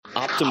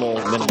optimal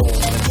minimal.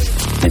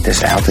 At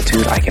this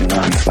altitude, I can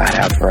run flat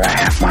out for a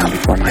half mile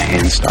before my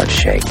hands start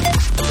shaking.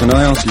 Can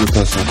I ask you a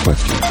personal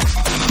question?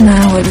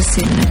 Now would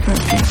seem an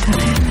appropriate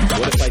time.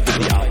 What if I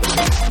did the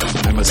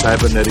opposite? I'm a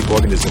cybernetic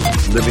organism,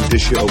 living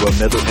tissue over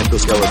metal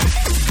endoskeleton.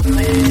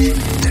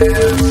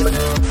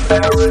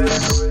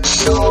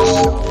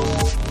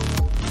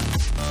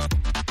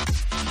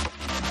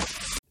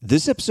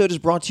 This episode is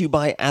brought to you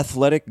by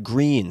Athletic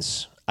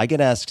Greens. I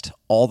get asked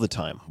all the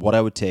time what I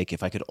would take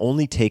if I could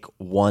only take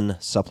one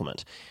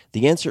supplement.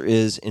 The answer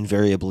is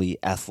invariably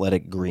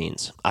Athletic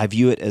Greens. I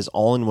view it as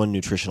all-in-one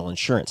nutritional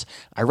insurance.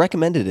 I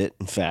recommended it,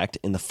 in fact,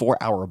 in the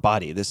 4-Hour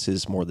Body. This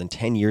is more than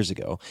 10 years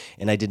ago,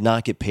 and I did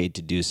not get paid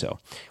to do so.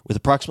 With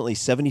approximately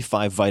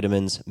 75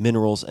 vitamins,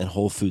 minerals, and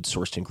whole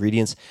food-sourced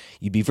ingredients,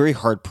 you'd be very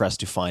hard-pressed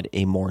to find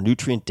a more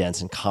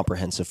nutrient-dense and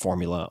comprehensive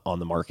formula on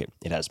the market.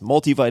 It has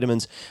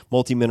multivitamins,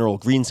 multi-mineral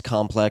greens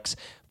complex,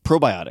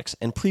 probiotics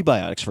and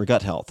prebiotics for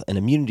gut health, an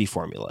immunity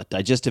formula,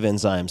 digestive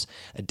enzymes,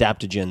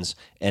 adaptogens,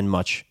 and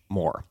much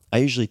more. I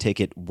usually take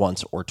it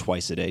once or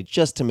twice a day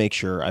just to make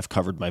sure I've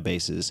covered my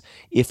bases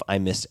if I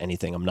missed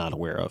anything I'm not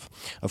aware of.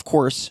 Of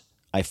course,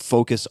 I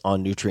focus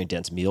on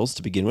nutrient-dense meals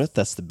to begin with.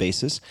 That's the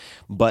basis.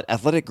 But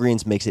Athletic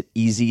Greens makes it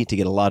easy to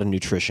get a lot of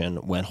nutrition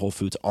when whole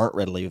foods aren't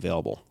readily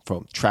available.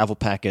 From travel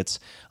packets,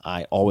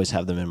 I always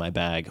have them in my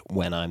bag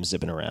when I'm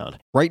zipping around.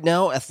 Right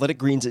now, Athletic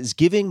Greens is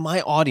giving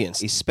my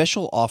audience a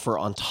special offer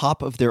on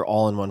top of their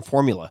all-in-one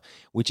formula,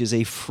 which is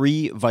a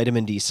free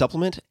vitamin D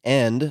supplement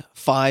and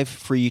 5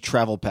 free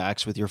travel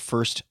packs with your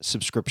first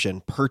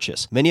subscription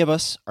purchase. Many of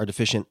us are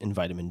deficient in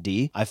vitamin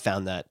D. I've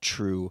found that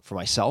true for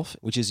myself,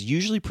 which is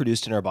usually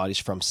produced in our bodies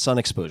from sun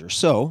exposure.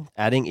 So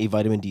adding a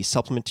vitamin D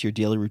supplement to your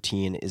daily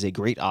routine is a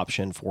great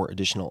option for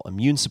additional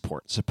immune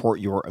support. Support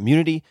your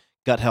immunity,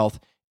 gut health,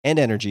 and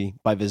energy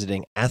by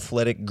visiting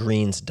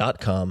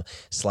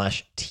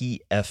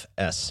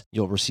athleticgreens.com/TFS.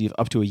 You'll receive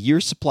up to a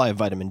year's supply of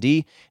vitamin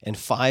D and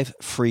 5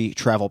 free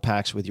travel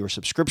packs with your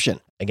subscription.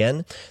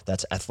 Again,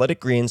 that's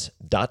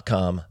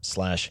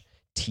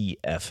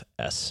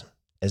athleticgreens.com/TFS,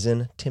 as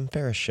in Tim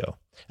Ferriss Show.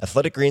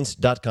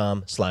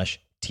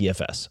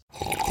 athleticgreens.com/TFS.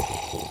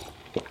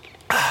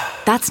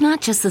 That's not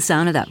just the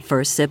sound of that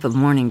first sip of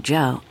Morning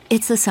Joe.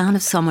 It's the sound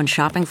of someone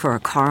shopping for a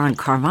car on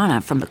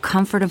Carvana from the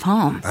comfort of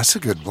home. That's a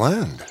good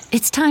blend.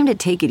 It's time to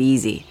take it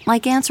easy,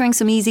 like answering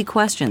some easy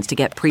questions to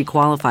get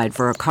pre-qualified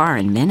for a car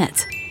in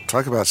minutes.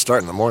 Talk about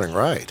starting the morning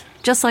right.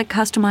 Just like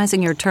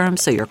customizing your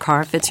terms so your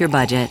car fits your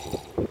budget.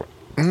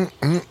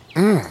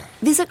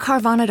 Visit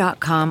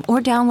Carvana.com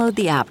or download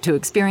the app to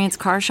experience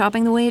car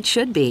shopping the way it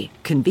should be.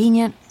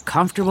 Convenient,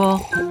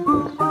 comfortable.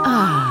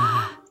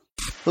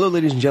 Hello,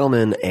 ladies and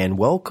gentlemen, and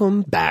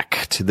welcome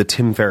back to the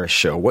Tim Ferriss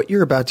Show. What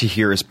you're about to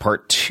hear is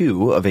part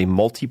 2 of a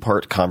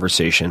multi-part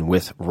conversation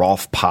with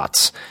Rolf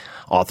Potts,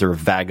 author of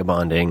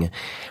Vagabonding,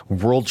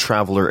 world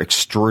traveler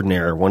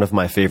extraordinaire, one of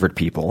my favorite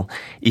people.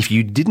 If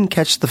you didn't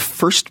catch the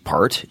first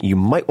part, you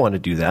might want to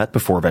do that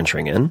before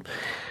venturing in.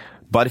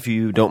 But if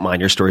you don't mind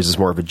your stories as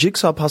more of a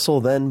jigsaw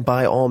puzzle, then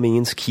by all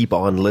means, keep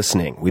on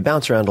listening. We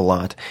bounce around a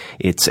lot.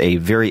 It's a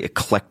very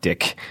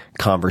eclectic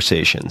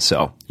conversation,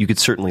 so you could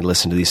certainly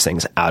listen to these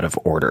things out of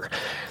order.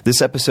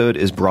 This episode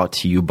is brought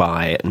to you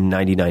by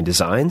 99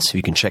 Designs.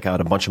 You can check out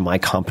a bunch of my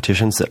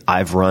competitions that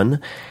I've run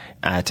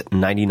at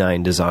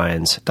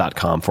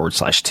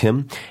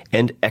 99designs.com/Tim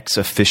and Ex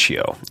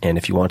Officio. And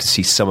if you want to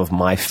see some of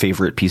my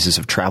favorite pieces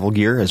of travel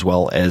gear, as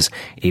well as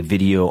a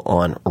video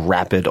on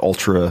rapid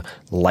ultra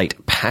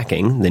light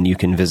packing, then you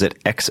can visit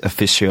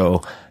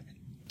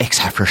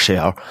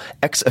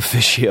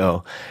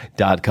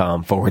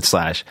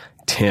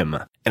exofficio.com/Tim.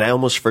 And I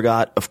almost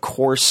forgot, of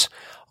course,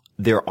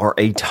 there are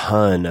a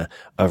ton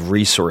of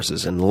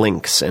resources and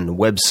links and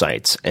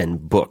websites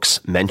and books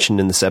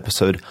mentioned in this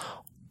episode.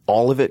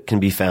 All of it can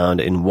be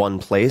found in one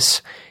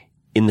place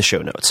in the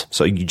show notes.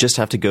 So you just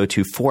have to go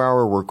to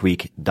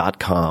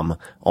 4hourworkweek.com,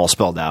 all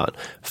spelled out,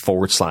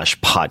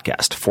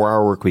 /podcast,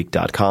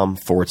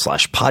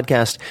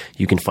 4hourworkweek.com/podcast.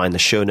 You can find the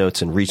show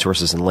notes and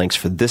resources and links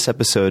for this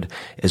episode,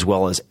 as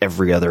well as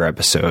every other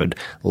episode,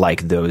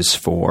 like those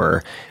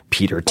for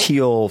Peter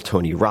Thiel,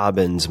 Tony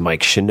Robbins,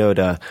 Mike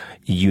Shinoda,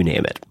 you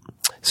name it.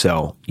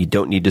 So you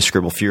don't need to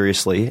scribble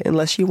furiously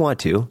unless you want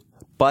to.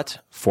 But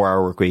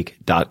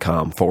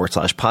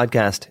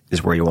 4hourworkweek.com/podcast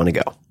is where you want to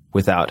go.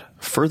 Without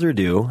further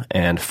ado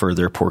and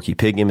further Porky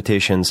Pig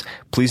imitations,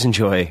 please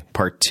enjoy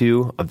part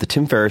 2 of the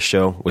Tim Ferriss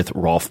Show with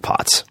Rolf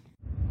Potts.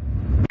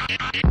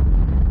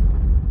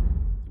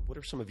 What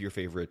are some of your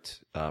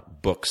favorite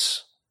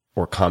books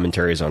or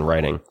commentaries on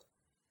writing?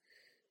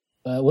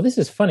 Well, this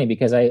is funny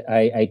because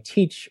I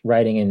teach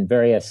writing in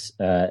various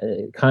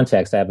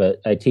contexts. I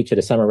teach at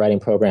a summer writing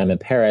program in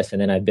Paris,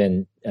 and then I've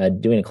been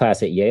doing a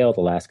class at Yale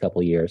the last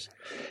couple of years.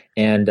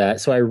 And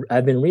so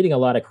I've been reading a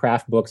lot of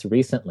craft books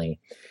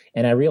recently,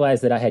 and I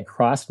realized that I had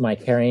crossed my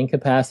carrying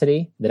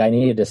capacity, that I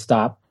needed to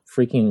stop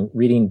freaking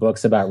reading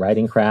books about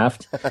writing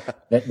craft,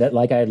 that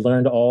like I had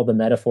learned all the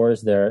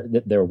metaphors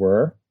that there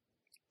were.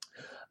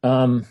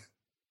 And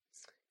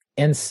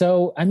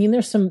so, I mean,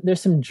 there's some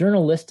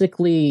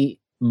journalistically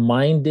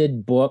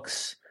minded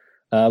books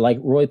like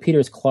Roy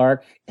Peters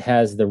Clark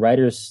has the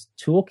Writer's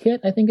Toolkit,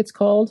 I think it's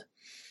called.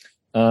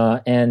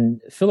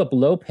 And Philip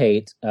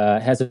Lopate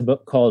has a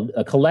book called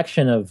a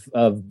collection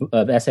of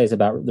essays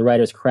about the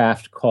writer's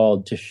craft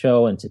called To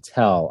Show and to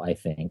Tell, I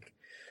think.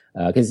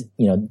 Because,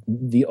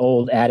 the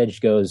old adage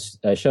goes,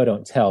 show,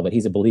 don't tell, but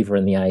he's a believer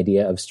in the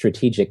idea of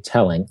strategic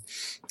telling.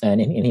 And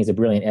he's a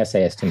brilliant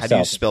essayist himself. How do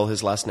you spell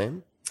his last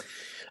name?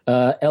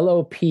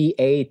 Lopate.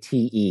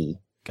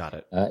 Got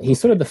it.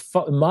 He's sort of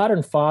the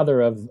modern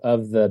father of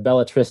the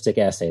belletristic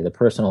essay, the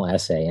personal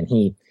essay. And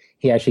he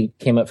actually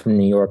came up from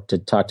New York to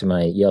talk to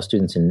my Yale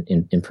students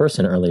in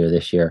person earlier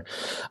this year.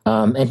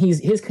 And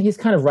his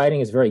kind of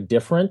writing is very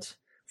different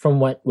from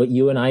what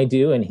you and I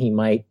do, and he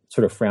might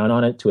sort of frown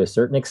on it to a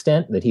certain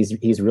extent, that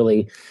he's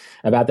really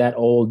about that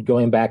old,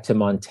 going back to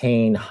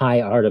Montaigne, high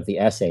art of the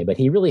essay, but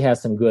he really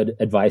has some good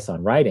advice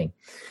on writing.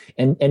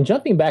 And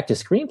jumping back to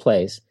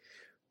screenplays,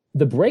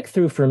 the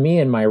breakthrough for me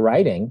in my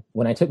writing,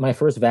 when I took my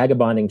first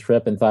vagabonding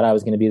trip and thought I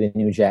was going to be the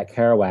new Jack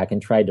Kerouac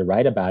and tried to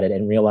write about it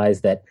and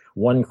realized that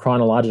one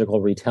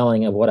chronological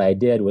retelling of what I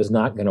did was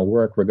not going to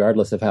work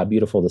regardless of how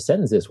beautiful the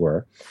sentences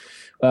were,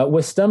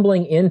 was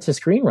stumbling into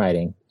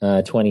screenwriting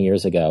 20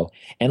 years ago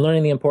and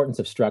learning the importance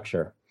of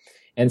structure.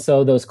 And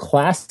so those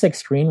classic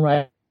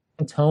screenwriting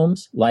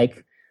tomes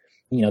like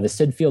the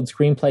Sid Field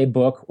screenplay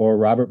book or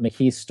Robert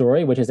McKee's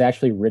story, which is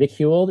actually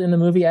ridiculed in the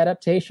movie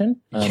adaptation.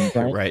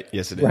 Right.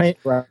 Yes, it is.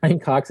 Brian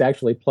Cox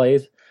actually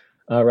plays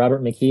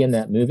Robert McKee in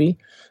that movie.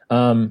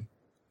 I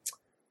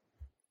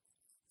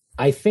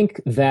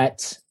think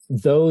that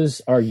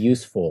those are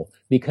useful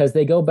because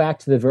they go back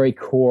to the very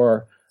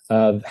core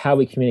of how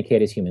we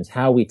communicate as humans,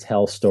 how we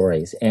tell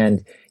stories.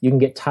 And you can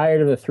get tired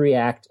of the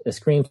 3-act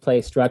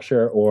screenplay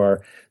structure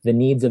or the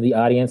needs of the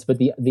audience, but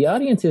the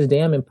audience is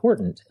damn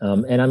important.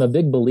 And I'm a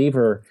big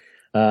believer,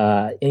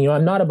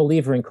 I'm not a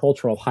believer in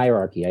cultural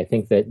hierarchy. I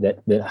think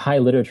that high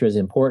literature is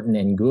important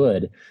and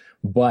good,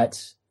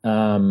 but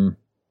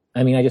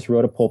I just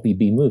wrote a pulpy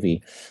B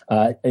movie.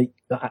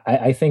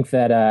 I think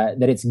that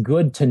it's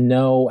good to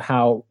know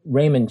how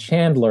Raymond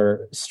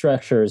Chandler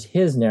structures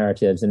his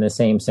narratives in the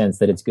same sense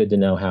that it's good to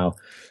know how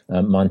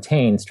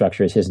Montaigne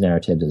structures his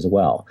narratives as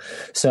well.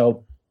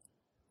 So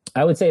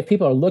I would say if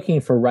people are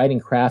looking for writing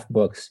craft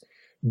books,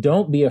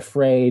 don't be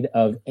afraid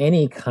of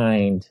any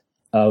kind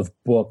of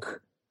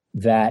book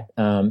that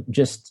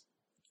just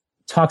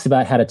talks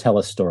about how to tell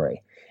a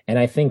story. And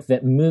I think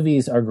that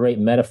movies are great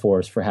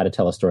metaphors for how to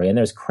tell a story. And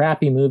there's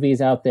crappy movies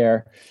out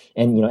there.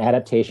 And,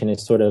 adaptation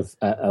is sort of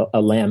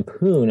a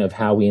lampoon of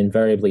how we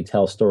invariably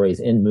tell stories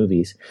in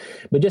movies.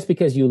 But just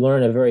because you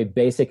learn a very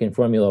basic and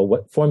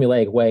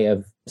formulaic way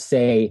of,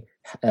 say,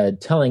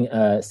 telling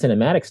a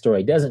cinematic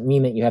story doesn't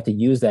mean that you have to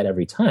use that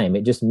every time.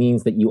 It just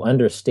means that you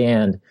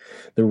understand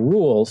the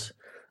rules.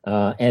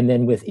 And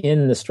then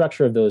within the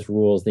structure of those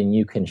rules, then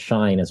you can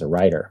shine as a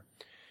writer.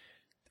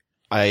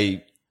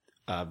 I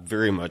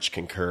very much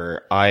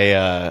concur. I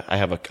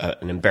have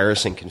an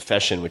embarrassing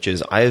confession, which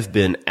is I have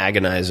been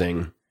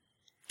agonizing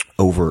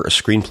over a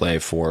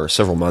screenplay for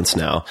several months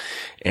now,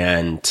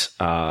 and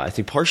I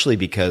think partially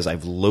because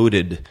I've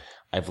loaded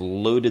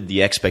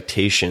the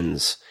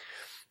expectations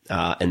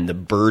and the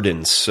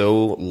burden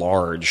so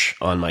large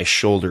on my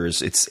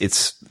shoulders.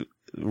 It's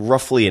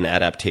roughly an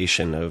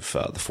adaptation of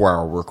the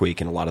 4-Hour Workweek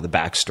and a lot of the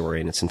backstory,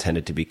 and it's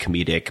intended to be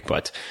comedic,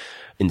 but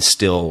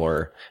instill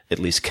or at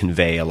least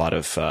convey a lot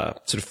of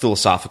sort of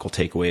philosophical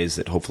takeaways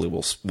that hopefully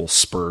will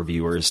spur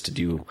viewers to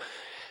do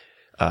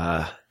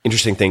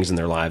interesting things in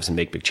their lives and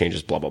make big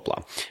changes, blah, blah,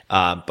 blah.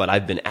 But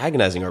I've been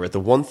agonizing over it.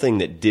 The one thing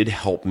that did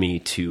help me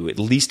to at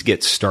least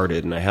get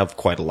started, and I have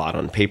quite a lot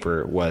on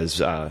paper,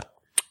 was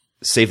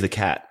Save the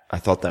Cat. I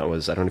thought that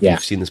was, I don't know if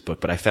you've seen this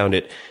book, but I found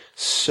it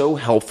so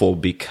helpful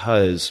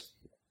because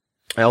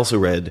I also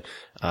read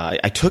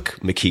I took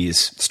McKee's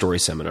story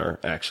seminar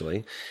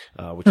actually,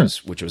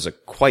 which was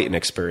quite an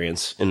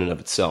experience in and of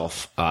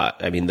itself.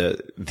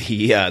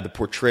 The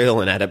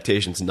portrayal and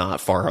adaptation's not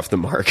far off the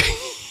mark.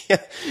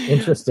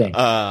 Interesting.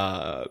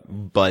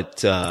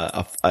 But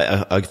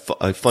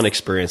a fun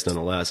experience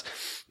nonetheless.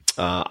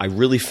 I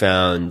really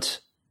found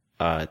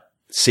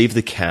Save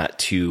the Cat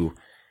to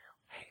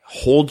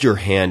hold your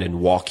hand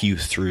and walk you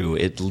through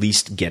at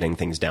least getting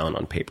things down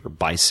on paper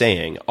by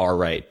saying, all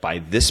right, by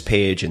this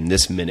page in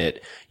this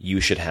minute, you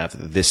should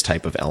have this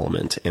type of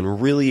element,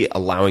 and really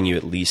allowing you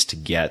at least to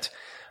get,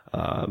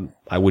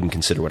 I wouldn't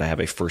consider what I have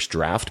a first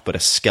draft, but a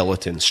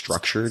skeleton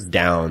structure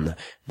down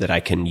that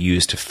I can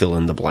use to fill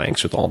in the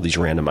blanks with all these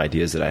random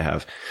ideas that I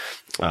have.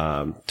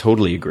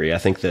 Totally agree. I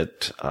think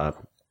that,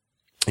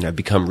 I've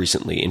become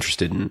recently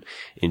interested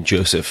in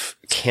Joseph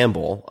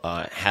Campbell,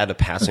 had a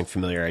passing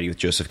familiarity with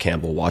Joseph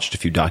Campbell, watched a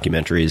few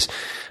documentaries,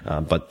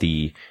 but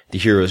the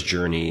hero's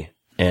journey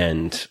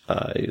and,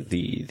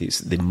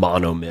 the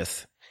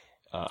monomyth,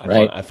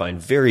 I find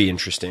very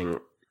interesting,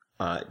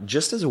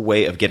 just as a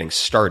way of getting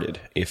started.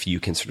 If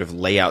you can sort of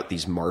lay out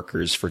these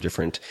markers for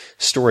different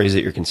stories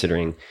that you're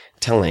considering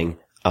telling,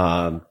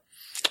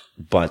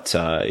 But,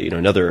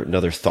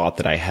 another thought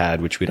that I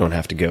had, which we don't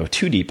have to go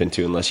too deep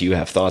into unless you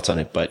have thoughts on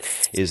it, but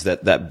is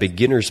that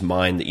beginner's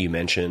mind that you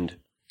mentioned,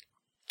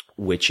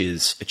 which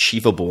is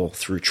achievable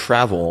through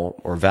travel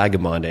or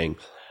vagabonding,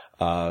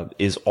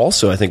 is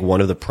also, I think,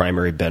 one of the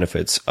primary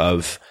benefits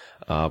of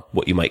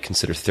what you might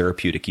consider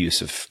therapeutic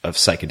use of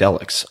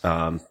psychedelics.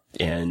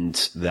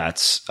 And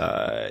that's,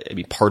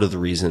 part of the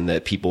reason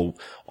that people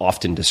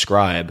often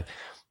describe,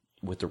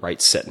 with the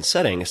right set and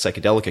setting, a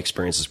psychedelic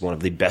experience is one of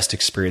the best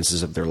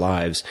experiences of their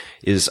lives,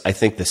 is, I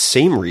think, the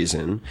same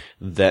reason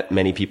that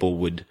many people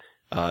would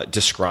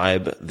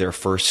describe their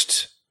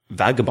first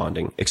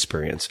vagabonding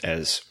experience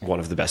as one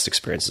of the best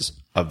experiences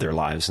of their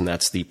lives. And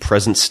that's the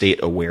present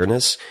state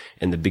awareness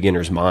in the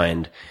beginner's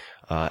mind,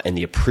 and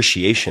the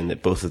appreciation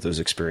that both of those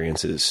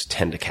experiences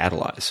tend to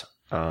catalyze.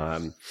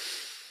 Well,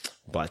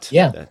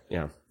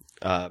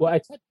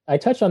 I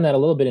touch on that a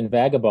little bit in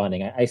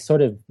Vagabonding. I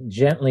sort of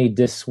gently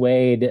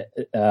dissuade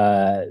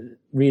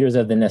readers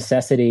of the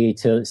necessity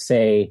to,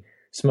 say,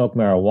 smoke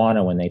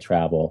marijuana when they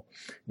travel,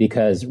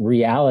 because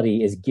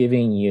reality is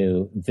giving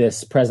you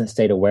this present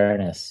state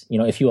awareness. You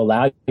know, if you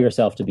allow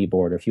yourself to be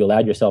bored, or if you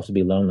allowed yourself to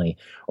be lonely,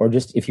 or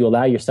just if you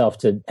allow yourself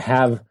to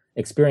have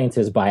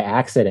experiences by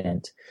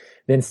accident,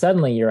 then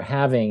suddenly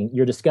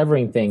you're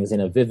discovering things in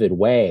a vivid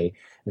way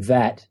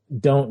that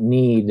don't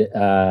need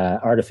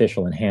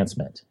artificial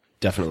enhancement.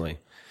 Definitely.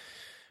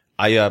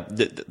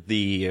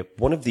 The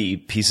one of the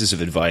pieces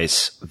of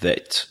advice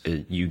that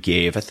you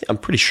gave, I'm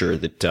pretty sure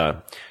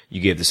that you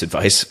gave this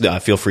advice.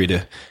 Feel free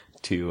to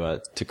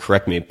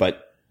correct me,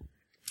 but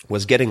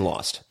was getting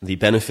lost. The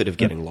benefit of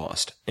getting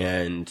lost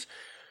and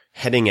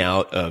heading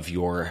out of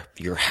your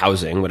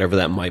housing, whatever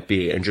that might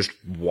be, and just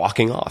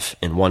walking off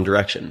in one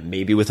direction,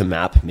 maybe with a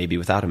map, maybe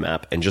without a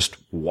map, and just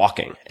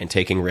walking and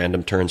taking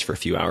random turns for a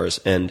few hours.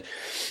 And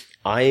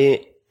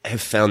I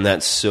have found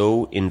that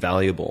so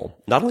invaluable,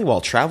 not only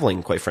while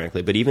traveling, quite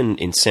frankly, but even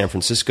in San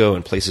Francisco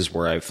and places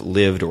where I've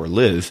lived or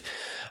live,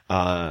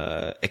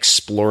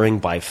 exploring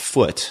by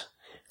foot,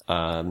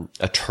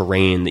 a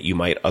terrain that you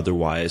might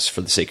otherwise,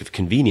 for the sake of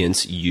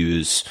convenience,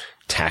 use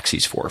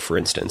taxis for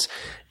instance.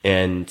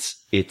 And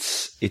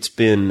it's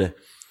been,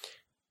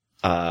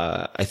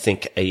 I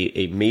think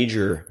a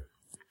major,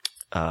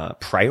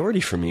 priority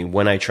for me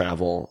when I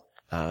travel,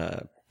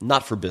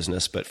 not for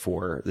business, but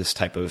for this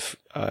type of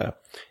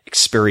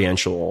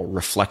experiential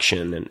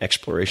reflection and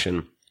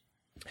exploration,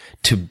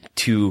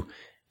 to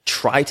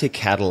try to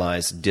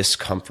catalyze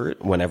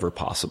discomfort whenever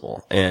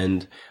possible.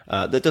 And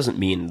that doesn't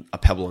mean a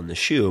pebble in the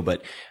shoe,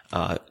 but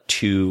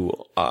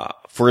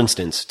for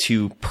instance,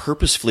 to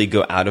purposefully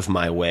go out of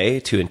my way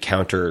to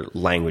encounter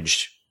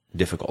language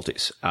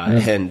difficulties.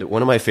 And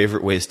one of my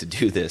favorite ways to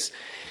do this,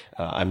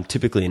 I'm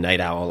typically a night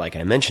owl, like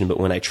I mentioned, but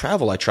when I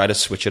travel, I try to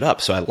switch it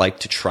up. So I like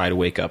to try to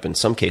wake up in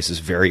some cases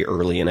very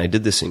early. And I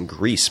did this in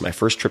Greece. My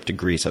first trip to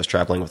Greece, I was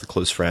traveling with a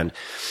close friend,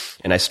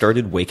 and I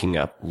started waking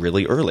up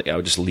really early. I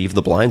would just leave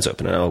the blinds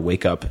open and I would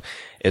wake up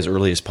as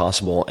early as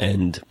possible.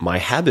 And my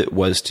habit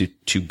was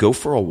to go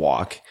for a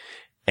walk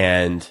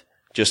and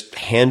just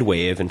hand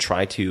wave and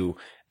try to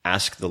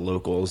ask the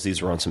locals.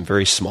 These were on some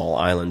very small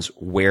islands,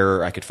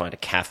 where I could find a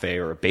cafe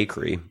or a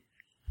bakery.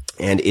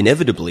 And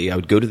inevitably, I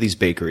would go to these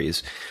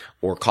bakeries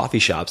or coffee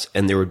shops,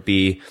 and there would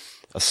be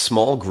a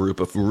small group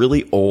of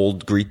really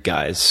old Greek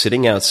guys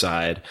sitting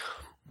outside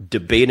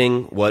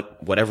debating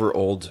whatever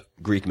old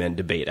Greek men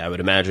debate. I would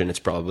imagine it's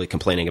probably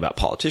complaining about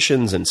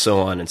politicians and so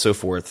on and so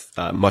forth,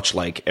 much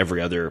like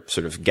every other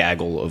sort of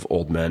gaggle of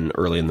old men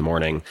early in the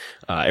morning,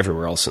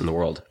 everywhere else in the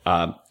world.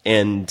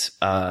 And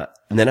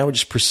then I would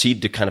just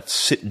proceed to kind of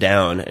sit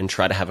down and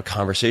try to have a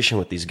conversation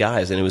with these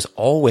guys. And it was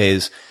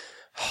always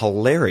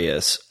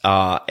hilarious,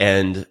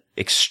 and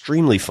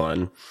extremely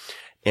fun.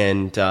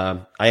 And,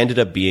 I ended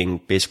up being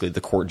basically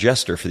the court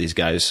jester for these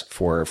guys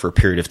for a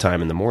period of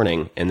time in the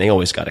morning, and they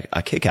always got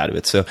a kick out of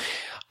it. So,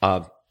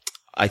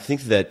 I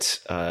think that,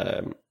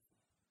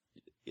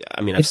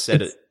 I've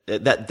said it,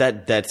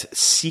 that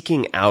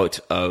seeking out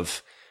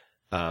of,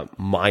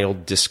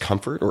 mild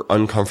discomfort or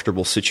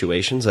uncomfortable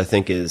situations, I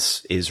think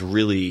is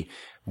really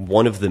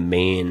one of the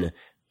main,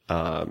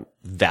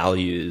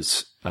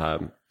 values,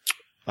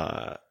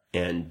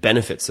 and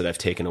benefits that I've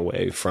taken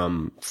away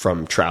from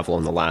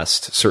travel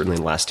certainly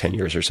in the last 10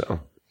 years or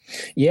so.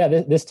 Yeah,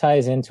 this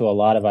ties into a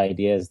lot of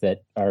ideas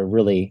that are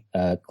really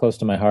close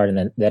to my heart,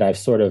 and that I've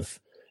sort of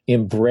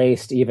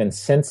embraced even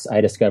since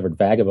I discovered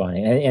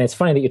vagabonding. And it's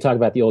funny that you talk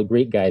about the old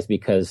Greek guys,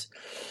 because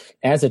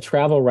as a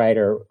travel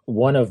writer,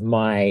 one of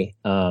my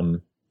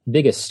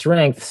biggest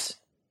strengths,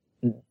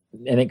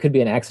 and it could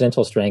be an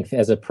accidental strength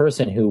as a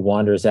person who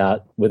wanders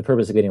out with the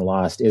purpose of getting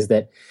lost, is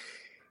that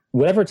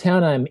whatever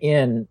town I'm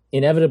in,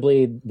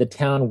 inevitably the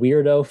town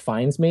weirdo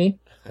finds me,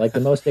 like the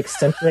most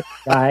eccentric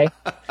guy.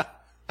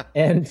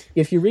 And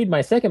if you read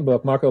my second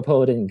book, Marco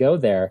Polo Didn't Go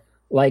There,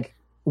 like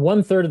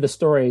 1/3 of the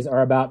stories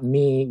are about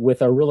me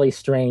with a really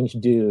strange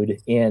dude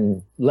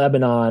in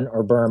Lebanon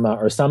or Burma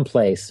or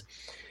someplace.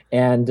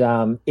 And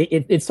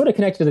it's sort of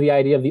connected to the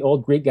idea of the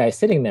old Greek guy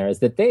sitting there, is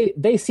that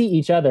they see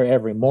each other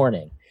every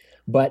morning.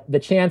 But the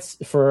chance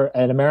for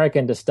an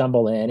American to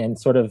stumble in and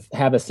sort of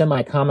have a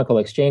semi-comical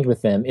exchange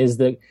with them is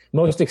the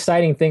most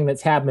exciting thing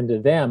that's happened to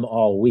them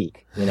all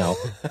week. You know,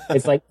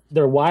 it's like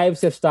their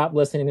wives have stopped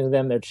listening to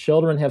them. Their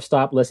children have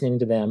stopped listening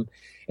to them.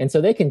 And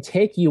so they can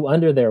take you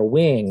under their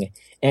wing,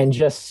 and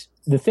just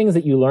the things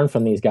that you learn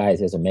from these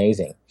guys is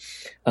amazing.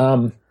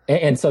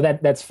 And so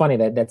that's funny.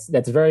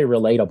 That's very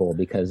relatable,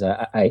 because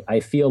I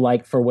feel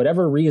like, for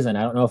whatever reason,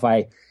 I don't know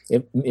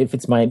if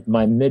it's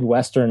my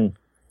Midwestern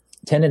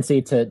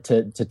tendency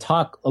to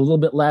talk a little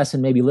bit less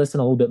and maybe listen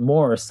a little bit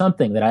more or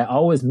something, that I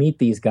always meet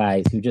these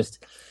guys who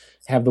just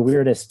have the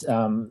weirdest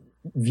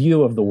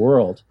view of the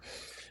world.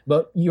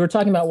 But you were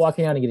talking about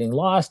walking out and getting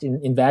lost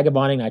in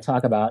vagabonding. I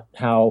talk about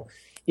how,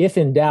 if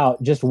in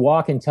doubt, just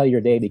walk until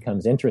your day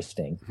becomes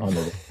interesting on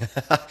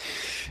the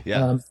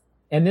Yeah.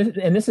 And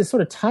this is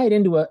sort of tied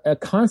into a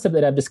concept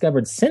that I've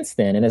discovered since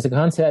then, and as a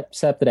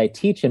concept that I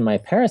teach in my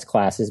Paris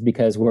classes,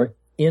 because we're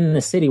in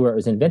the city where it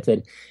was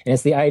invented, and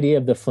it's the idea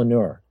of the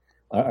flaneur.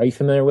 Are you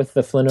familiar with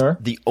the flaneur?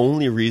 The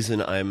only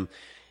reason I'm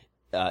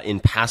in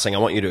passing, I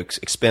want you to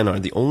expand on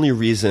it. The only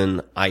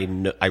reason I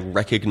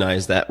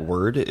recognize that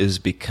word is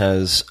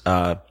because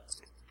a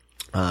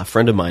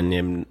friend of mine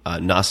named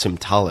Nassim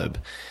Taleb,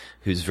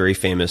 who's very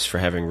famous for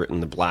having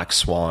written The Black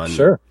Swan,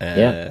 sure,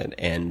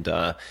 and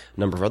a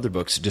number of other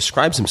books,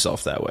 describes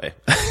himself that way.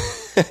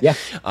 Yeah.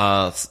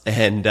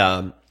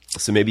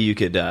 So maybe you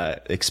could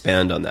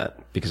expand on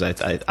that, because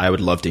I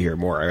would love to hear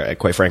more.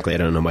 Quite frankly, I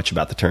don't know much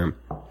about the term.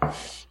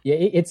 Yeah,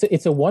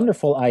 it's a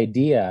wonderful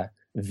idea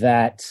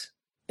that,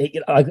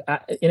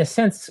 in a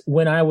sense,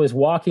 when I was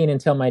walking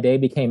until my day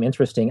became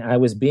interesting, I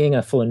was being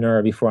a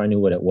flaneur before I knew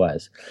what it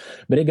was.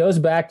 But it goes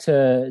back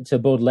to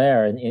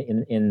Baudelaire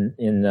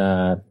in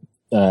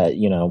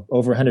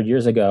over 100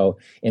 years ago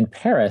in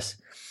Paris.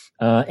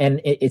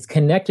 And it's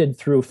connected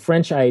through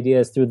French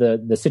ideas, through the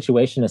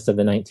Situationists of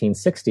the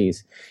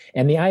 1960s.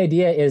 And the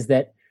idea is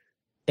that,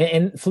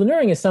 and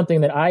flaneuring is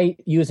something that I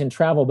use in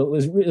travel, but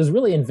it was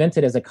really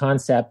invented as a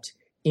concept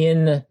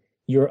in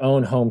your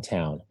own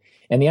hometown.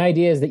 And the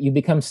idea is that you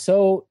become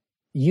so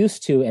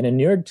used to and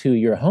inured to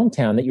your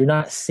hometown that you're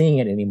not seeing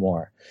it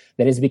anymore.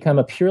 That has become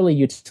a purely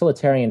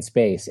utilitarian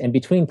space. And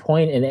between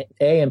point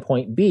A and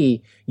point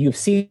B, you've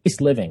ceased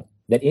living.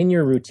 That in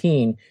your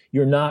routine,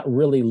 you're not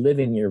really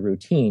living your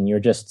routine. You're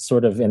just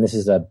sort of, and this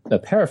is a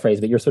paraphrase,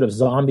 but you're sort of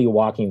zombie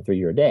walking through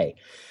your day.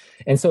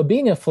 And so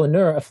being a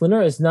flaneur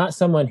is not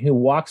someone who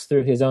walks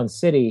through his own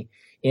city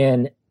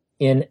in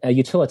a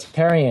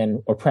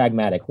utilitarian or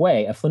pragmatic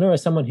way. A flaneur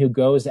is someone who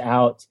goes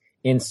out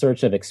in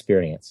search of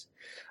experience.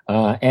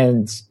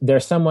 And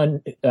there's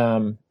someone,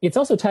 it's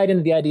also tied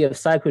into the idea of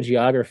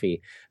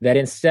psychogeography, that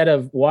instead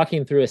of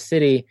walking through a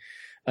city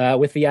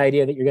with the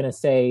idea that you're going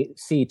to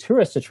see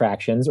tourist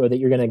attractions, or that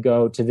you're going to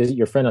go to visit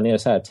your friend on the other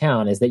side of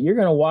town, is that you're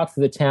going to walk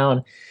through the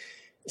town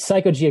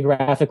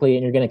psychogeographically,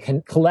 and you're going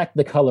to collect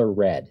the color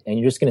red, and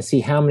you're just going to see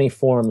how many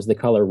forms the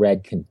color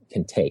red can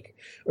take.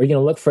 Or you're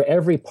going to look for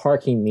every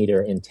parking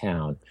meter in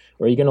town,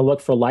 or you're going to look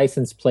for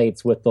license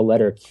plates with the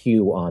letter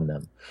Q on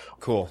them.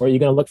 Cool. Or you're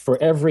going to look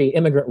for every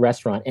immigrant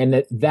restaurant,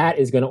 and that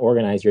is going to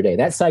organize your day.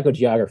 That's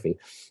psychogeography.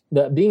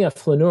 Being a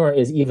flaneur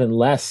is even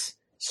less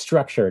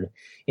structured,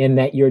 in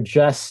that you're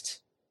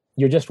just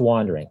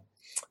wandering.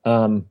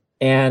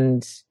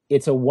 And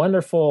it's a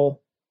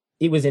wonderful,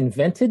 it was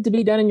invented to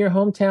be done in your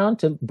hometown,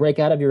 to break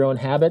out of your own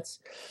habits.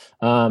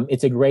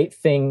 It's a great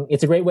thing.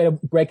 It's a great way to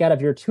break out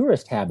of your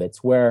tourist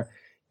habits, where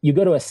you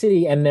go to a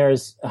city and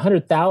there's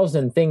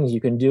 100,000 things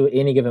you can do at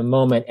any given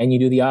moment, and you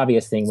do the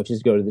obvious thing, which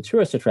is go to the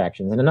tourist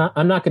attractions. And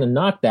I'm not going to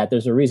knock that.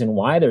 There's a reason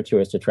why they're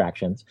tourist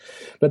attractions.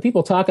 But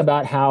people talk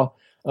about how,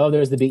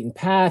 there's the beaten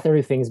path,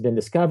 everything's been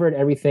discovered,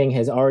 everything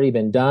has already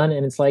been done.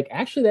 And it's like,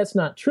 actually, that's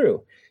not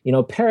true.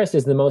 Paris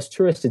is the most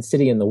touristed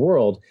city in the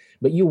world,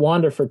 but you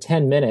wander for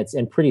 10 minutes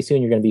and pretty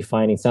soon you're going to be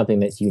finding something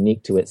that's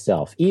unique to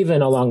itself,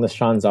 even along the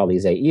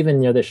Champs-Élysées,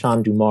 even near the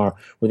Champ du Mars,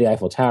 where the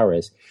Eiffel Tower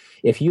is.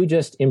 If you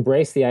just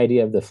embrace the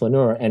idea of the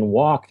flaneur and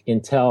walk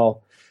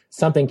until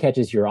something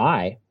catches your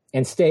eye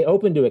and stay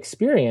open to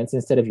experience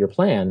instead of your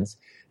plans,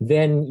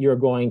 then you're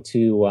going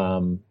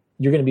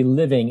to be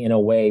living in a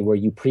way where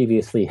you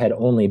previously had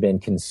only been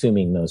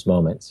consuming those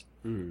moments.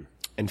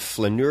 And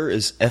flaneur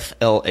is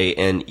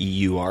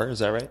Flaneur, is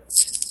that right?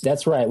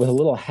 That's right, with a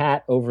little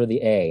hat over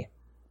the A.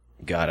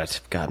 Got it.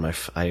 God,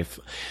 of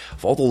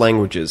all the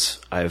languages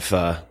I've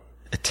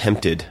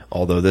attempted,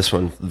 although this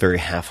one very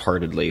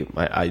half-heartedly,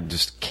 I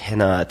just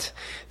cannot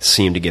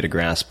seem to get a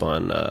grasp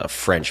on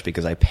French,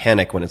 because I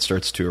panic when it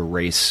starts to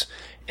erase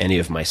any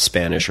of my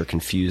Spanish or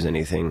confuse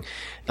anything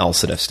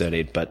else that I've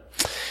studied. But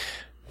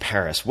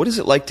Paris, what is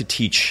it like to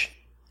teach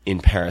in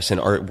Paris,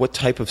 and what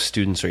type of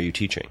students are you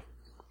teaching?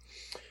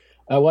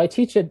 Well, I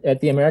teach at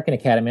the American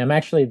Academy. I'm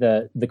actually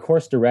the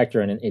course director,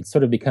 and it's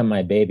sort of become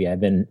my baby. I've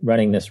been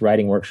running this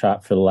writing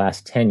workshop for the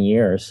last 10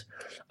 years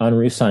on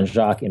Rue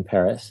Saint-Jacques in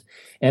Paris.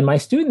 And my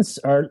students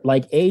are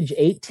like age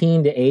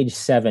 18 to age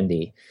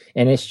 70.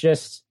 And it's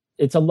just,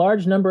 it's a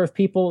large number of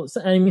people.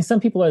 I mean, some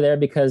people are there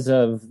because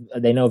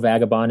they know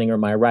Vagabonding or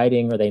my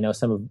writing, or they know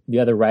some of the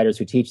other writers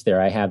who teach there.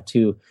 I have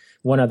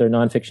one other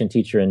nonfiction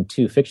teacher and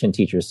 2 fiction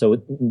teachers.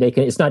 So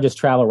it's not just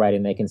travel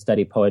writing. They can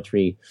study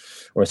poetry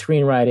or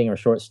screenwriting or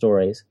short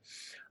stories.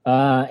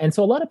 And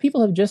so a lot of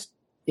people have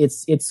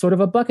it's sort of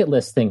a bucket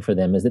list thing for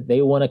them, is that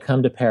they want to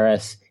come to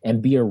Paris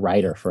and be a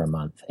writer for a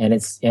month. And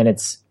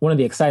it's one of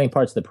the exciting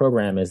parts of the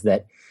program is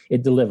that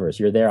it delivers.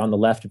 You're there on the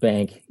left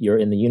bank. You're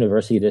in the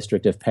University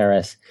District of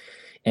Paris,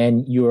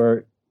 and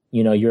you're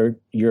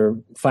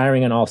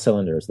firing on all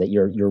cylinders. That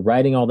you're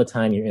writing all the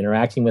time. You're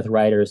interacting with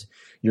writers.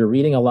 You're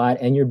reading a lot,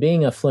 and you're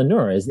being a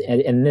flaneur.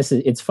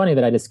 It's funny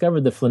that I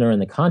discovered the flaneur in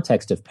the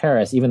context of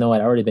Paris, even though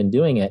I'd already been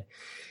doing it.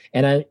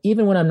 And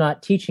even when I'm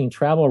not teaching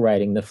travel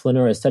writing, the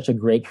flaneur is such a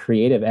great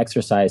creative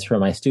exercise for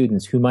my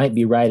students who might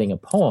be writing a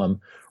poem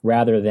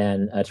rather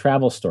than a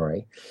travel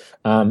story.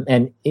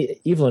 And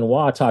Evelyn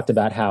Waugh talked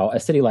about how a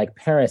city like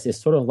Paris is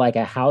sort of like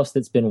a house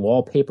that's been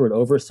wallpapered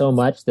over so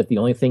much that the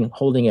only thing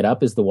holding it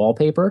up is the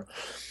wallpaper.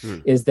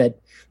 Is that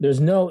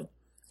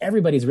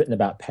everybody's written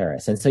about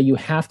Paris. And so you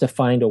have to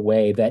find a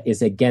way that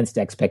is against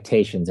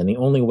expectations. And the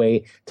only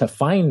way to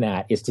find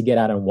that is to get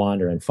out and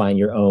wander and find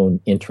your own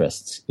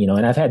interests.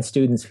 And I've had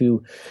students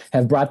who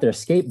have brought their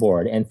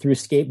skateboard, and through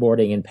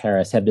skateboarding in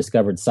Paris have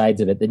discovered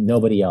sides of it that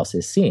nobody else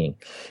is seeing.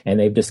 And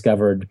they've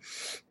discovered,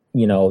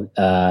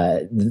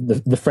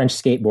 the French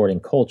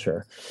skateboarding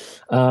culture.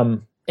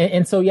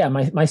 And so, yeah,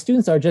 my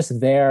students are just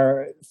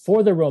there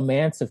for the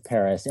romance of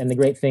Paris. And the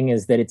great thing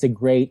is that it's a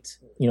great,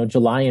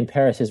 July in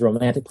Paris is a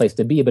romantic place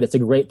to be, but it's a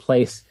great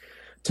place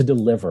to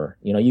deliver.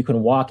 You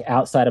can walk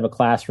outside of a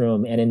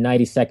classroom and in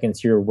 90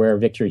 seconds, you're where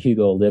Victor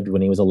Hugo lived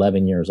when he was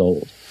 11 years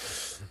old.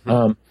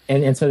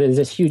 And so there's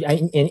this huge,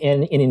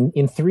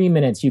 in 3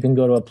 minutes, you can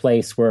go to a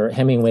place where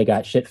Hemingway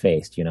got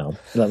shit-faced,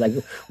 like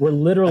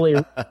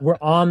we're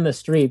on the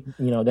street,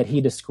 that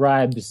he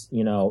describes,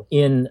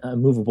 in A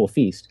Movable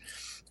Feast.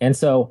 And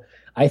so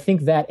I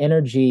think that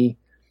energy,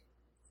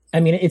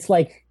 it's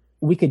like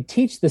we could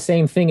teach the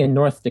same thing in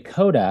North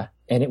Dakota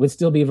and it would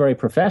still be very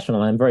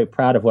professional. I'm very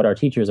proud of what our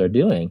teachers are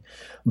doing,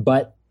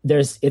 but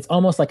it's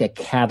almost like a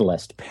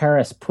catalyst.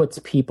 Paris puts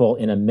people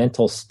in a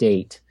mental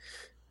state,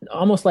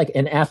 almost like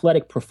an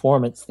athletic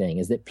performance thing,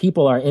 is that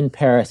people are in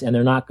Paris and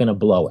they're not going to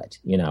blow it,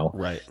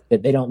 Right.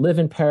 That they don't live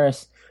in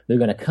Paris. They're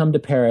going to come to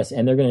Paris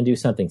and they're going to do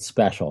something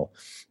special.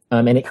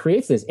 And it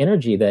creates this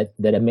energy that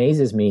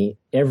amazes me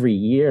every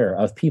year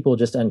of people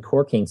just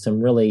uncorking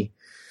some really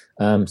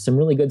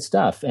good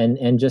stuff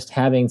and just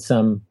having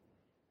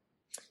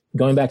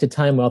going back to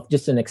Time Wealth,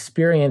 just an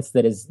experience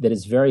that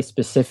is very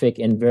specific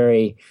and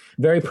very,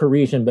 very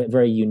Parisian, but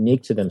very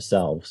unique to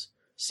themselves.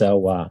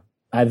 So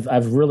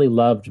I've really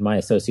loved my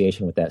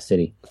association with that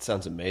city. That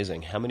sounds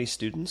amazing. How many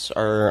students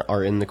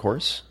are in the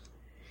course?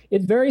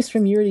 It varies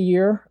from year to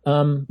year.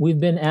 We've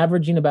been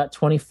averaging about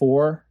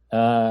 24.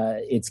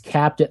 It's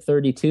capped at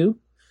 32.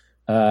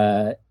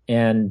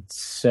 And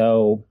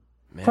so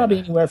probably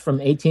anywhere from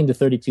 18 to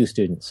 32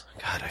 students.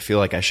 God, I feel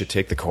like I should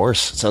take the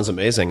course. It sounds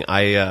amazing.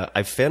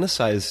 I've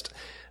fantasized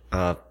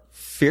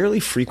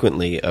fairly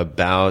frequently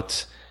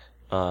about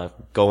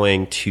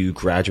going to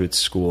graduate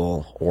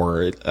school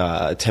or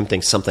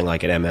attempting something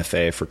like an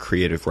MFA for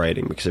creative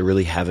writing, because I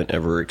really haven't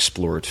ever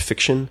explored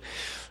fiction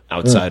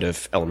outside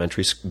of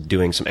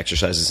doing some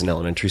exercises in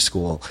elementary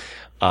school.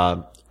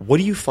 What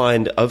do you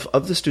find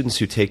of the students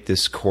who take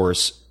this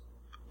course?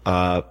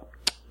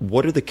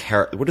 What are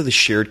the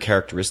shared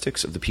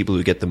characteristics of the people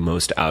who get the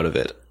most out of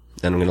it?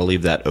 And I'm going to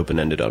leave that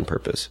open-ended on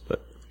purpose.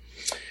 But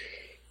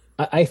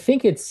I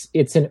think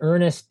it's an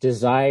earnest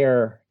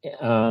desire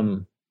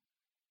to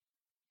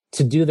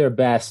do their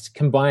best,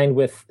 combined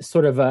with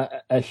sort of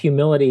a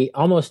humility,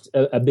 almost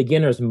a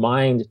beginner's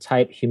mind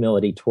type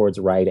humility towards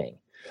writing.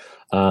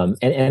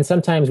 And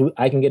sometimes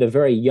I can get a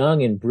very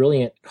young and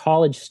brilliant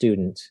college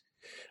student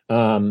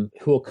who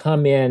will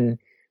come in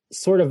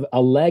sort of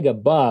a leg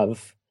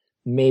above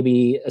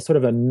maybe a sort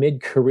of a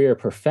mid-career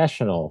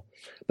professional.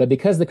 But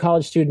because the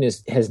college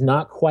student has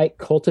not quite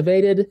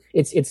cultivated,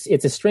 it's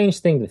a strange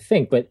thing to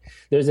think, but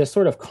there's a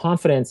sort of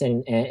confidence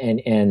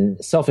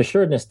and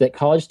self-assuredness that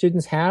college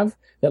students have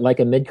that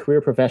like a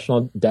mid-career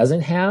professional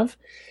doesn't have.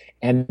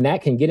 And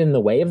that can get in the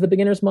way of the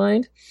beginner's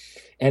mind.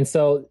 And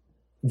so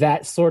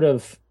that sort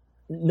of,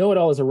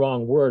 know-it-all is a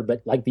wrong word,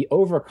 but like the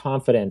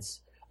overconfidence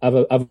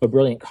of a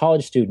brilliant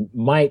college student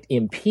might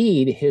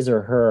impede his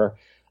or her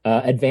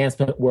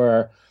advancement,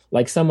 where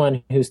like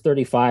someone who's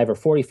 35 or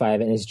 45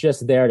 and is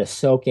just there to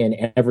soak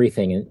in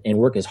everything and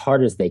work as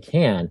hard as they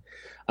can.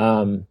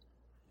 I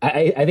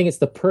think it's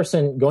the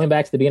person, going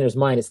back to the beginner's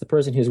mind, it's the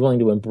person who's willing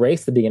to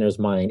embrace the beginner's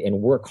mind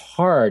and work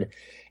hard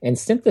and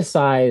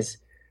synthesize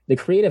the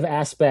creative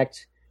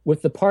aspect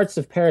with the parts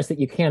of Paris that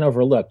you can't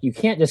overlook. You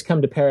can't just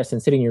come to Paris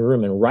and sit in your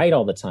room and write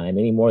all the time,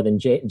 any more than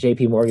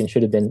J.P. Morgan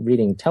should have been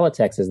reading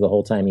telexes the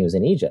whole time he was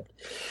in Egypt.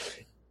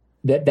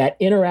 that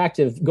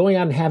interactive going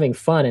out and having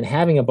fun and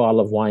having a bottle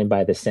of wine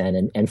by the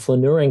Seine and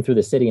flaneuring through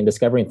the city and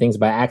discovering things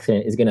by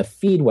accident is going to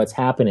feed what's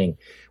happening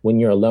when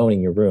you're alone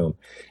in your room.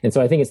 And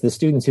so I think it's the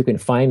students who can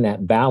find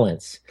that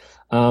balance.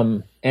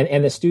 And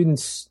the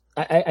students,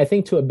 I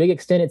think to a big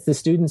extent, it's the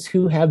students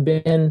who have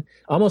been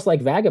almost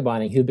like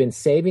vagabonding, who've been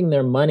saving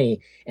their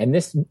money. And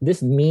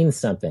this means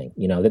something,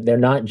 that they're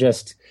not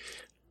just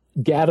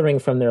gathering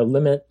from their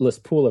limitless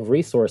pool of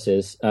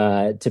resources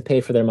to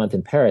pay for their month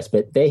in Paris,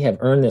 but they have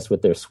earned this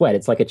with their sweat.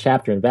 It's like a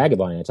chapter in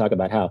Vagabonding. I talk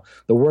about how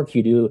the work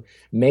you do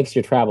makes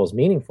your travels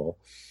meaningful.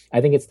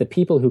 I think it's the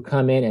people who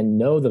come in and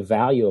know the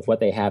value of what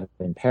they have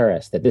in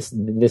Paris, that this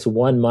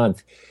 1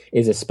 month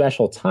is a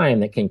special time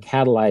that can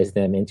catalyze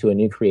them into a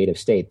new creative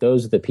state.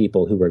 Those are the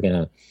people who are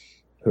going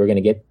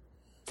to get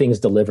things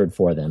delivered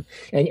for them.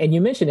 And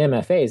you mentioned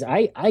MFAs.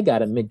 I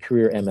got a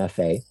mid-career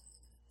MFA.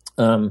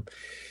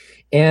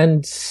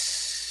 And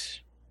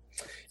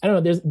I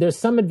don't know, there's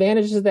some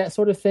advantages to that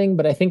sort of thing,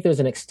 but I think there's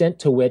an extent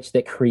to which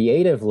that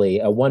creatively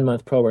a 1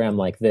 month program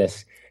like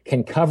this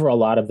can cover a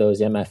lot of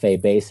those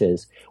MFA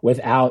bases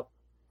without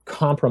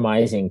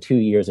compromising 2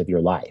 years of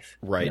your life.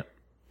 Right.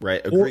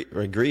 Right.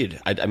 Agreed.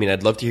 I mean,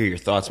 I'd love to hear your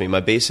thoughts. I mean,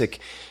 my basic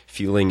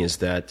feeling is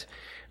that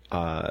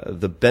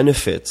the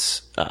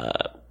benefits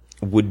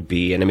would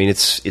be, and I mean,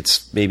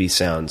 it's maybe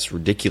sounds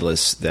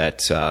ridiculous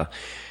that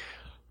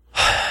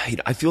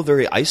I feel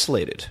very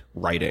isolated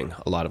writing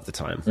a lot of the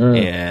time,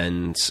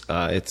 and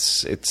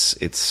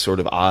it's sort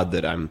of odd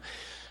that I'm,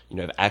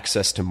 have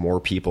access to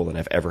more people than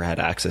I've ever had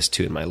access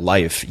to in my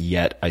life.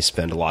 Yet I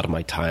spend a lot of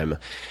my time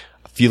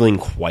feeling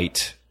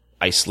quite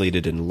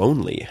isolated and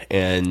lonely.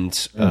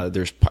 And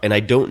and I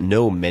don't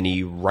know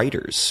many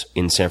writers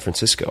in San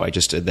Francisco.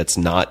 That's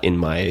not in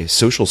my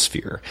social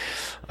sphere,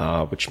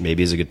 which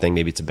maybe is a good thing,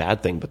 maybe it's a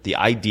bad thing. But the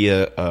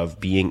idea of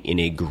being in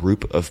a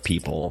group of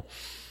people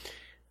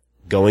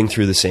going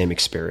through the same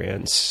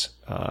experience,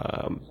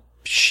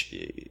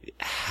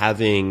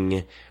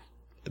 having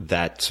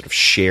that sort of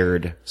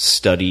shared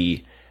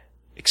study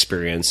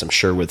experience, I'm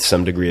sure with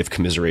some degree of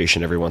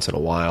commiseration every once in a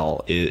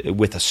while,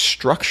 with a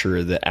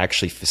structure that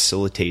actually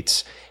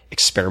facilitates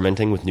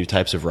experimenting with new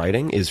types of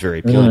writing is very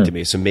appealing to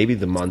me. So maybe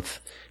the month,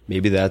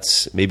 maybe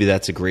that's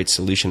a great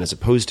solution as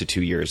opposed to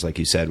 2 years, like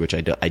you said, which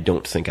I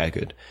don't think I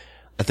could.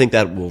 I think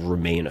that will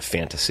remain a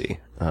fantasy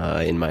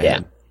in my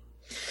head.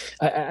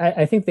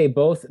 I think they're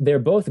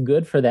both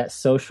good for that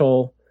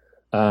social,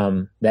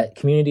 that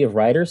community of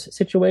writers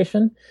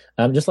situation.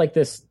 Just like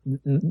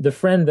the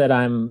friend that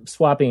I'm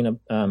swapping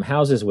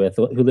houses with,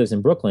 who lives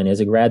in Brooklyn,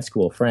 is a grad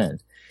school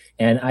friend.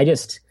 And I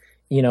just,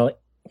 in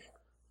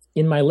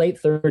my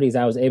late 30s,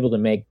 I was able to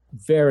make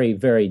very,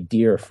 very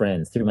dear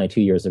friends through my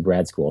 2 years of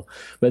grad school.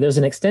 But there's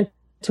an extent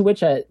to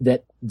which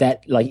that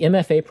like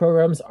MFA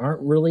programs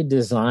aren't really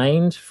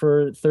designed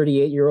for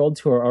 38-year-olds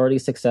who are already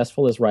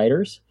successful as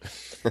writers.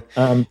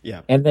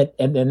 Yeah. And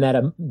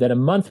that a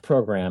month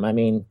program, I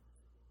mean,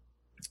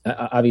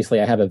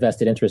 obviously I have a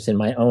vested interest in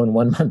my own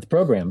 1 month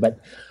program, but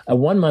a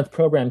 1 month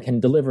program can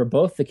deliver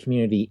both the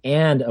community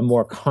and a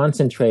more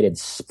concentrated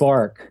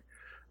spark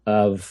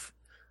of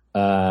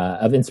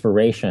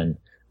inspiration,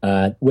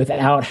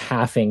 without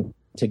having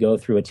to go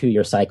through a 2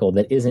 year cycle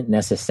that isn't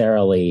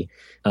necessarily,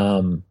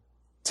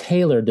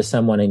 tailored to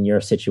someone in your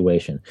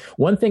situation.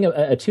 One thing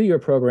a 2 year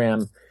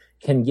program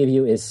can give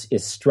you is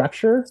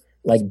structure,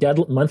 like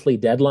monthly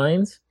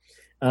deadlines.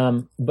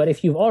 But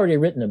if you've already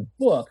written a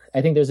book,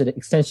 I think there's an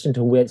extension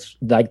to which,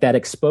 like, that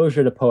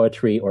exposure to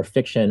poetry or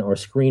fiction or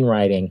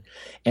screenwriting,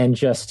 and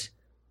just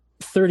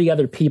 30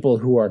 other people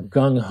who are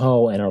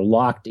gung-ho and are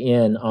locked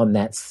in on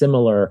that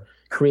similar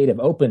creative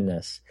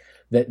openness,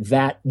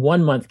 that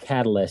 1 month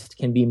catalyst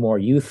can be more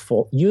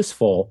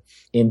useful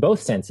in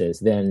both senses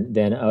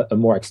than a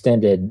more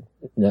extended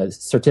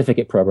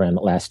certificate program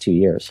that lasts 2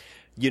 years.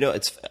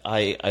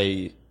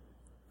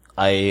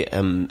 I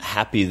am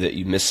happy that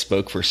you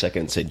misspoke for a second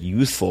and said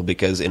youthful,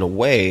 because in a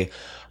way,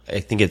 I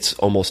think it's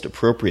almost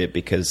appropriate,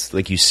 because,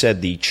 like you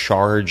said, the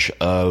charge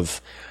of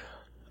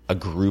a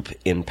group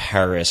in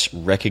Paris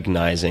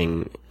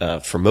recognizing,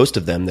 for most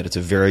of them, that it's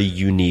a very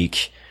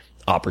unique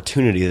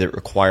opportunity that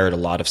required a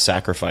lot of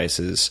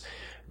sacrifices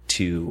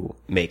to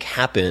make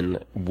happen,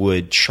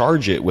 would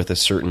charge it with a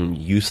certain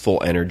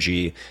youthful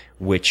energy,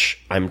 which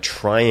I'm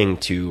trying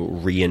to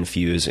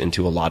reinfuse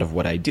into a lot of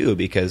what I do,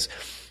 because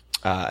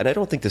and I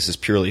don't think this is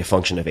purely a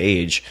function of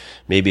age.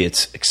 Maybe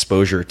it's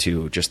exposure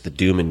to just the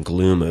doom and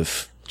gloom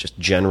of just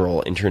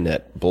general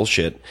internet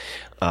bullshit.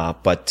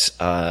 But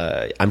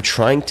I'm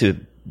trying to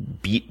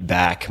beat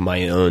back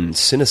my own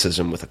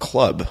cynicism with a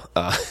club,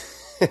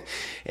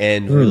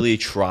 and really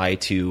try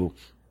to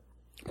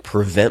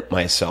prevent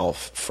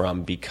myself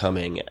from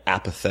becoming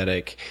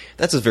apathetic.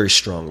 That's a very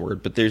strong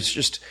word, but there's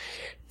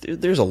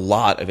a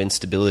lot of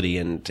instability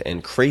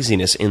and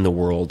craziness in the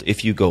world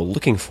if you go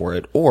looking for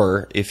it,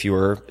 or if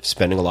you're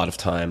spending a lot of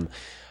time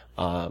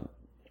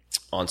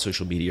on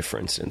social media, for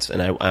instance.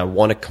 And I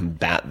want to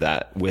combat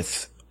that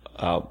with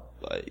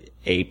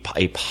a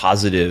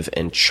positive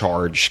and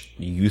charged,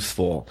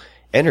 youthful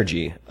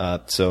energy.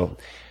 So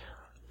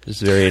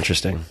this is very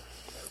interesting.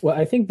 Well,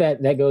 I think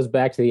that goes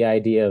back to the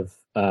idea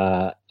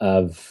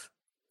of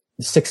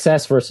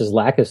success versus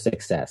lack of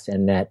success,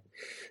 and that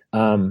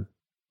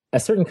a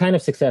certain kind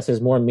of success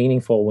is more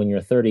meaningful when you're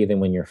 30 than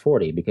when you're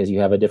 40, because you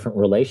have a different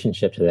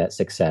relationship to that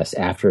success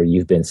after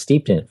you've been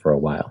steeped in it for a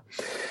while.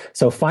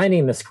 So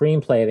finding the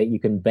screenplay that you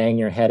can bang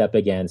your head up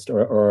against,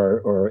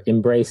 or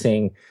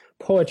embracing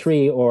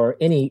poetry or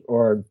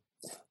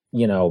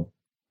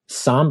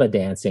samba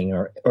dancing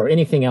or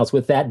anything else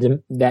with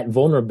that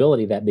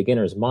vulnerability, that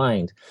beginner's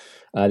mind,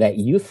 that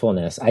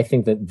youthfulness, I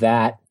think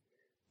that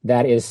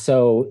is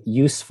so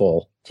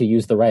useful, to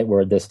use the right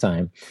word this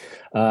time,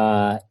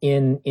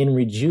 in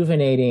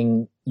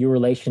rejuvenating your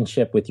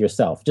relationship with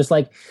yourself. Just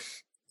like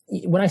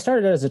when I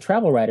started as a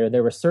travel writer,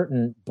 there were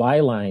certain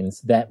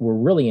bylines that were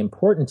really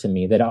important to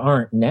me that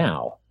aren't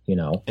now,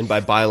 And by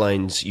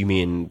bylines, you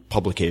mean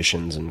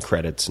publications and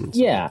credits and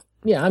stuff.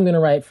 Yeah, I'm going to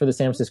write for the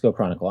San Francisco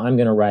Chronicle. I'm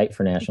going to write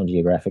for National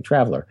Geographic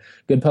Traveler.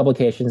 Good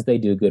publications, they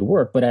do good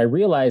work. But I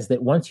realized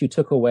that once you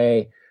took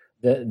away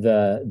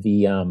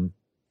the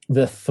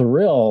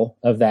thrill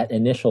of that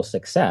initial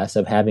success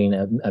of having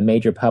a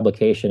major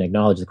publication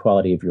acknowledge the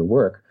quality of your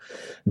work,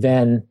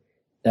 then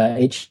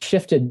it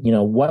shifted,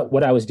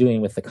 what I was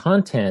doing with the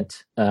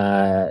content,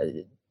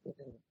 I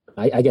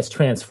guess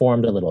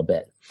transformed a little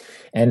bit.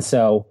 And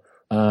so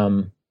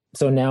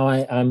now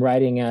I'm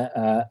writing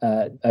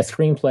a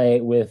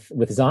screenplay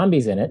with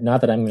zombies in it.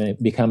 Not that I'm going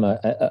to become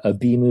a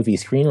B-movie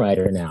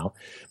screenwriter now,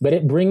 but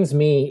it brings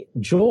me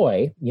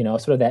joy,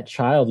 sort of that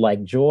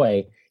childlike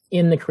joy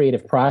in the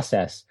creative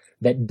process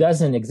that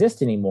doesn't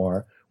exist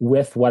anymore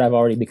with what I've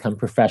already become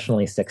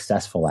professionally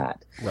successful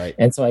at. Right.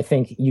 And so I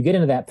think you get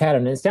into that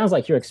pattern, and it sounds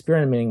like you're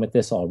experimenting with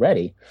this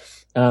already,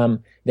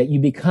 that you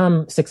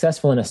become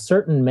successful in a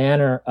certain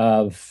manner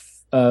of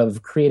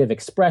creative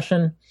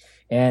expression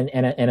and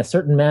a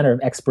certain manner of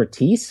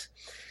expertise.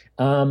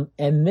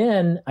 And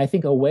then I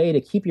think a way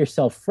to keep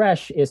yourself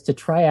fresh is to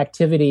try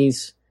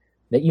activities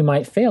that you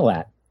might fail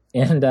at.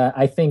 And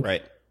I think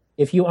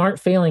if you aren't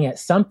failing at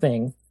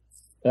something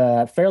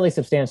fairly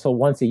substantial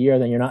once a year,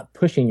 then you're not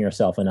pushing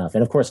yourself enough.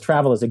 And of course,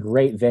 travel is a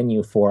great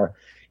venue for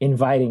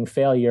inviting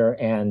failure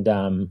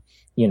and,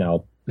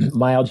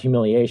 mild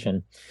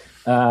humiliation.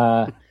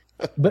 But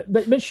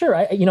sure,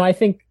 I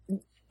think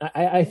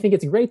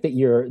it's great that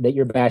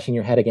you're bashing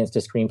your head against a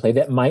screenplay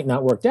that might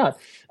not work out.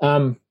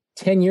 10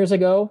 years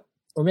ago,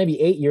 or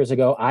maybe 8 years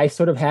ago, I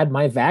sort of had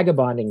my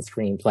vagabonding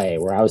screenplay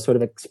where I was sort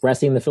of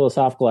expressing the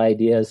philosophical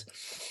ideas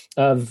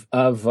of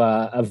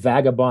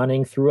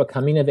vagabonding through a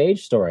coming of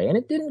age story. And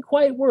it didn't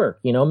quite work.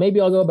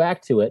 Maybe I'll go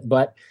back to it,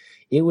 but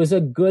it was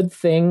a good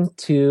thing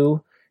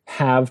to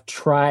have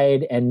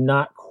tried and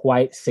not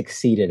quite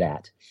succeeded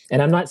at.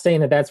 And I'm not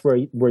saying that that's where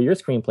your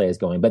screenplay is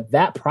going, but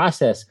that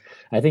process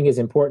I think is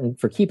important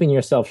for keeping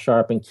yourself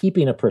sharp and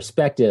keeping a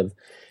perspective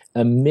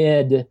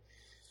amid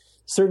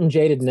certain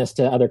jadedness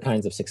to other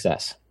kinds of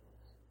success.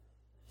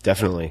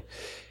 Definitely.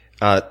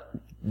 The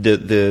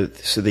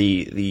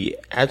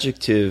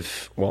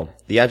adjective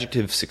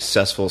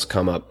successful has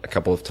come up a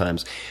couple of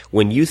times.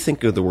 When you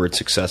think of the word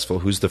successful,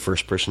 who's the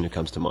first person who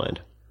comes to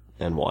mind,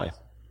 and why?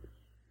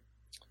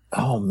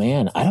 Oh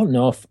man, I don't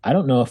know if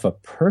a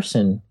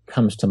person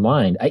comes to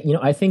mind.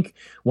 I think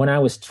when I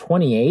was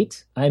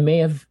 28, I may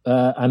have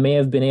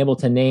been able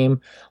to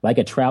name like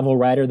a travel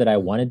writer that I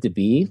wanted to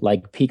be,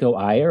 like Pico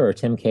Iyer or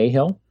Tim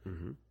Cahill.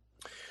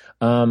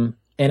 Mm-hmm.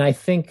 And I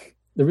think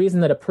the reason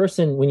that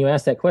when you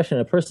ask that question,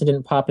 a person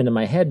didn't pop into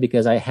my head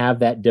because I have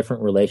that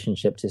different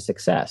relationship to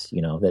success.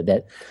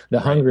 That the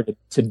hunger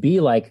to be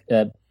like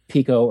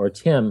Pico or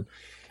Tim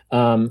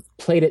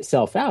played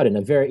itself out in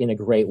a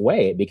great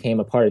way. It became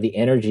a part of the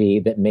energy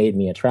that made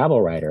me a travel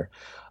writer.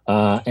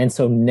 And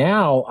so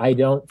now I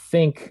don't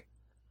think,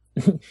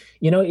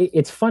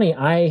 it's funny.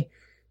 I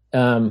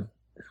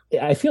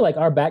feel like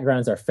our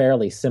backgrounds are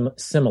fairly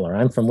similar.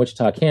 I'm from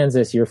Wichita,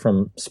 Kansas. You're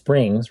from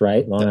Springs,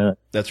 right? Long Island.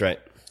 That's right.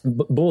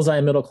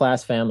 Bullseye middle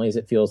class families,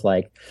 it feels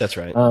like. That's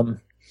right.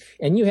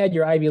 And you had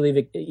your Ivy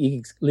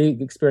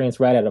League experience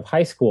right out of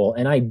high school,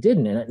 and I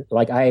didn't. And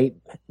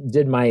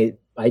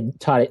I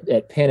taught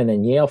at Penn and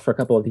then Yale for a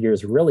couple of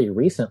years really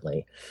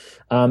recently.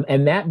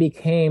 And that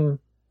became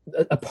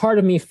a part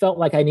of me felt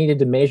like I needed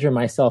to measure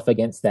myself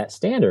against that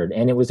standard.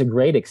 And it was a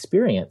great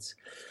experience.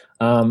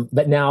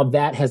 But now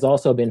that has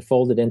also been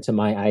folded into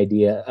my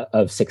idea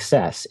of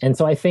success. And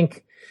so I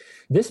think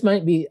this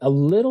might be a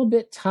little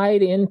bit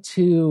tied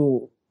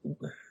into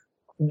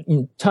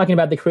talking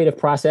about the creative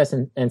process.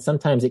 And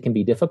sometimes it can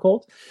be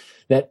difficult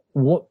that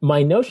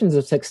my notions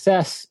of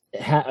success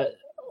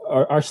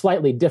are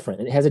slightly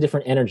different. It has a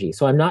different energy.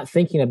 So I'm not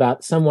thinking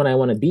about someone I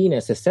want to be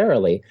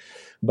necessarily,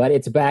 but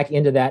it's back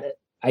into that.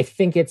 I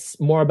think it's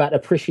more about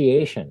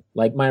appreciation.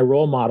 Like my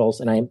role models,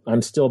 and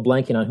I'm still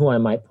blanking on who I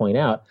might point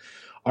out,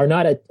 are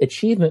not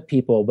achievement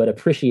people, but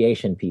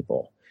appreciation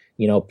people.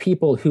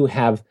 People who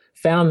have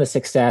found the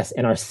success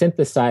and are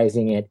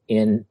synthesizing it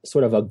in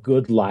sort of a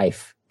good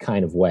life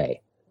kind of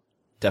way.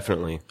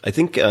 Definitely. I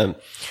think,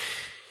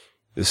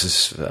 This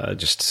is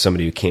just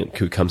somebody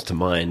who comes to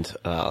mind.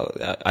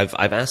 I've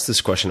asked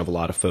this question of a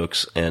lot of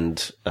folks,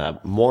 and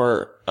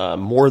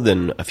more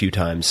than a few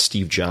times,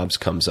 Steve Jobs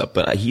comes up,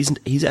 but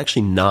he's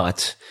actually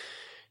not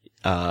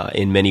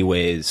in many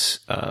ways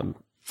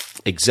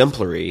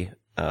exemplary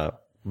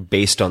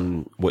based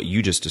on what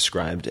you just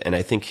described, and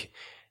I think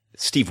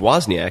Steve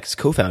Wozniak's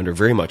co-founder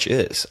very much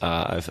is.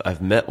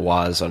 I've met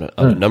Woz on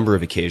a number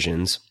of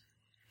occasions,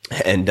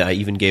 and I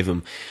even gave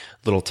him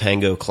little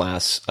tango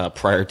class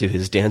prior to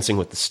his Dancing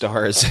with the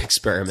Stars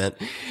experiment.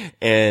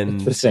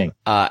 And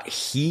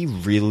he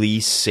really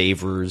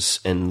savors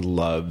and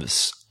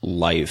loves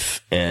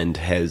life and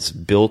has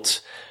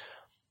built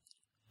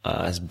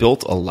a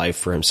life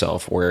for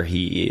himself where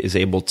he is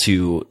able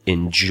to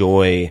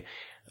enjoy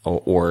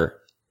or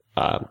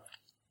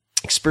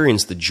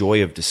experience the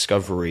joy of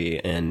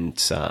discovery and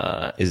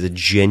is a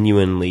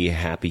genuinely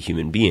happy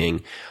human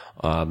being.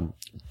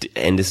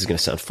 And this is going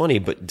to sound funny,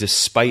 but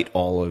despite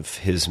all of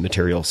his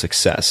material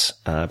success,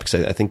 because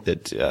I think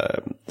that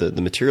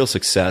the material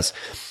success,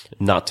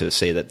 not to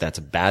say that that's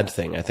a bad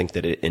thing, I think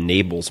that it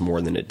enables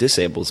more than it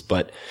disables,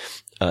 but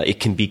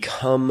it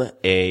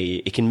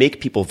can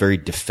make people very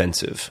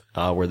defensive,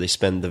 where they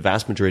spend the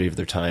vast majority of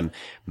their time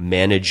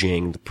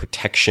managing the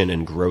protection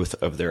and growth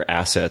of their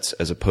assets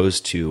as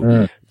opposed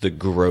to the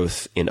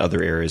growth in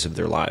other areas of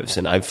their lives.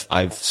 And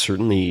I've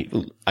certainly,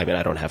 I mean,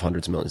 I don't have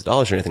hundreds of millions of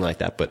dollars or anything like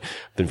that, but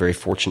been very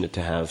fortunate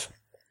to have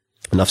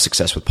enough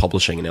success with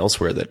publishing and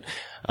elsewhere that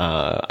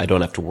I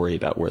don't have to worry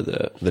about where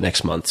the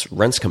next month's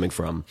rent's coming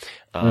from.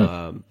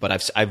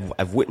 But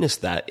I've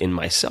witnessed that in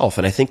myself,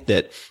 and I think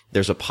that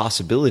there's a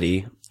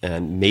possibility,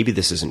 and maybe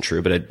this isn't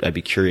true, but I'd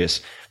be curious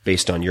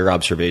based on your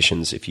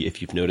observations if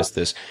you've noticed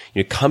this.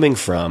 Coming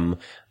from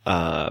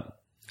a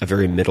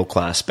very middle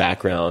class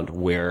background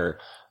where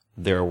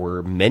there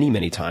were many,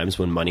 many times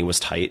when money was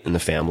tight in the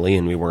family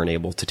and we weren't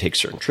able to take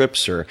certain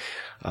trips or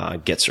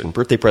get certain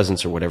birthday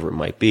presents or whatever it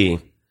might be.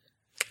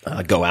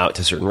 Go out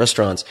to certain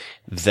restaurants,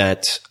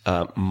 that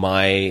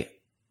my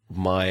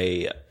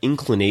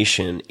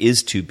inclination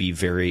is to be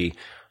very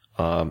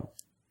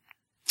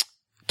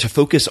to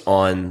focus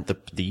on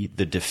the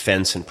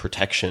defense and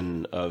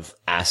protection of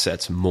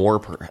assets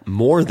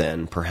more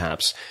than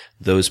perhaps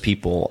those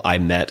people I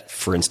met,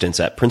 for instance,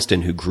 at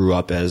Princeton, who grew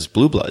up as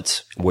blue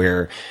bloods,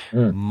 where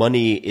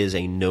money is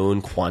a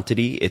known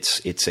quantity.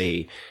 It's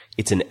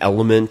an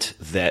element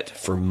that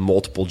for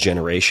multiple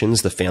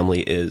generations the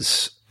family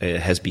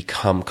has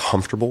become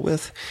comfortable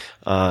with.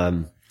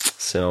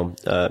 So,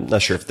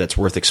 not sure if that's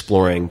worth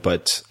exploring,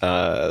 but,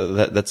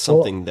 that's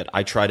something that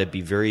I try to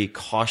be very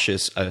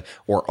cautious,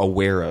 or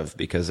aware of,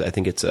 because I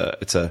think it's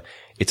a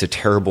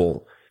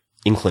terrible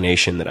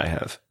inclination that I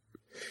have.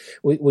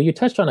 Well, you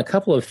touched on a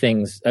couple of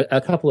things, a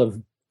couple of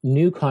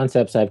new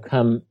concepts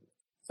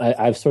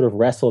I've sort of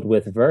wrestled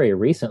with very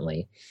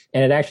recently,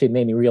 and it actually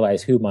made me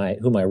realize who my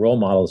role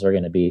models are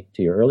going to be,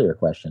 to your earlier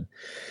question.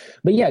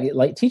 But yeah,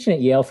 like teaching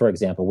at Yale, for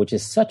example, which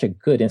is such a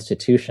good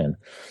institution.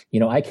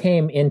 I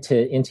came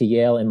into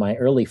Yale in my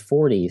early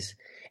 40s,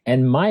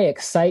 and my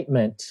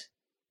excitement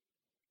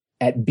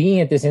at being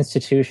at this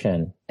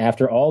institution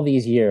after all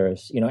these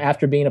years,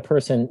 after being a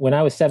person, when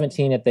I was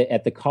 17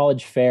 at the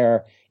college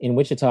fair in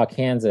Wichita,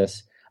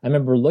 Kansas, I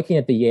remember looking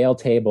at the Yale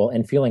table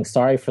and feeling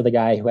sorry for the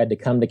guy who had to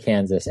come to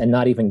Kansas and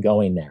not even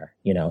going there,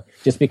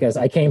 just because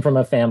I came from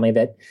a family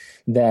that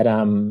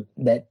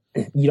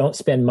you don't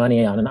spend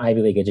money on an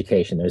Ivy League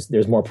education.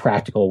 There's more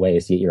practical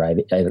ways to get your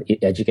Ivy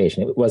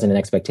education. It wasn't an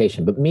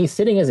expectation. But me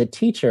sitting as a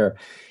teacher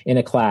in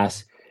a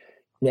class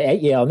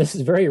at Yale, and this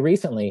is very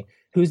recently,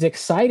 who's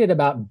excited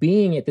about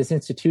being at this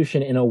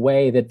institution in a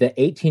way that the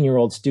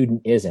 18-year-old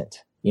student isn't.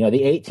 The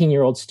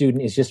 18-year-old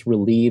student is just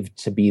relieved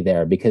to be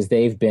there because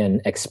they've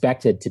been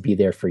expected to be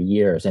there for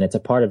years, and it's a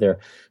part of their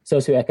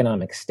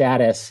socioeconomic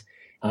status.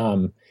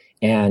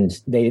 And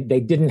they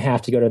didn't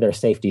have to go to their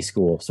safety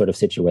school sort of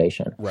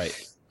situation. Right.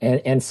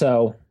 And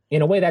so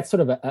in a way, that's sort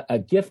of a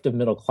gift of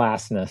middle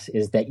classness,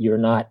 is that you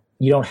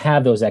don't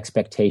have those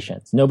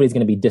expectations. Nobody's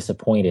going to be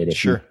disappointed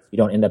if you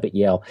don't end up at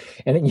Yale.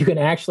 And then you can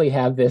actually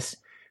have this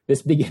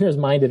beginner's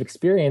minded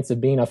experience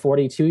of being a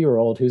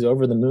 42-year-old who's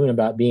over the moon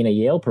about being a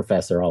Yale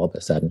professor all of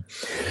a sudden.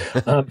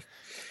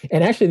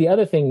 And actually, the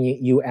other thing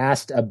you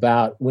asked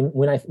about,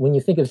 when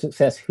you think of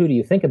success, who do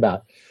you think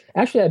about?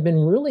 Actually, I've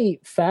been really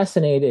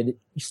fascinated,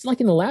 just like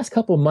in the last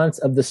couple of months,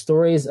 of the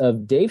stories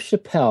of Dave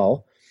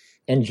Chappelle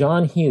and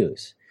John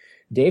Hughes.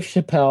 Dave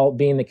Chappelle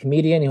being the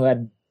comedian who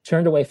had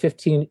turned away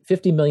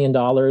 $50 million,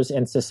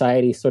 and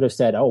society sort of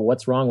said, oh,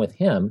 what's wrong with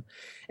him?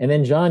 And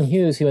then John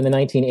Hughes, who in the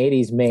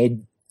 1980s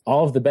made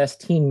all of the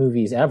best teen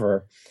movies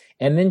ever,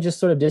 and then just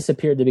sort of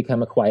disappeared to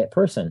become a quiet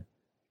person.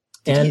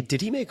 Did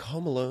he make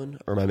Home Alone,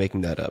 or am I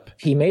making that up?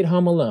 He made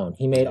Home Alone.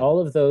 He made all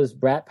of those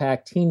Brat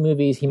Pack teen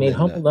movies. He made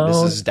Home Alone.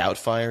 Mrs.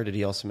 Doubtfire, did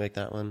he also make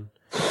that one?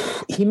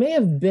 He may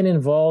have been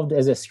involved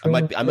as a screen.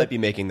 I might be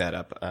making that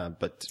up,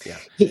 but yeah.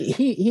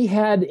 He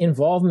had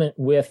involvement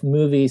with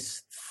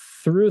movies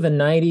through the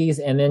 90s,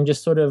 and then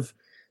just sort of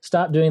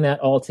stopped doing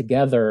that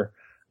altogether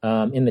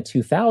in the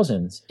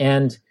 2000s.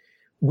 And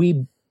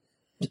we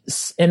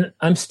and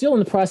I'm still in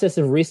the process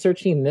of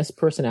researching this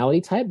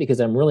personality type because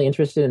I'm really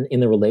interested in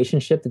the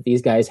relationship that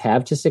these guys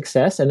have to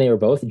success, and they were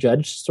both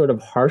judged sort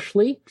of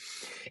harshly.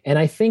 And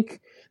I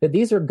think that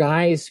these are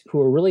guys who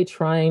are really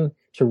trying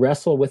to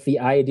wrestle with the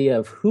idea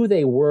of who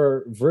they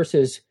were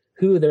versus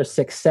who their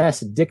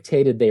success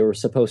dictated they were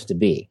supposed to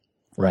be,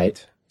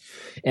 right?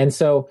 And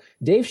so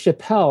Dave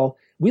Chappelle,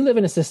 we live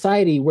in a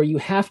society where you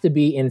have to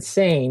be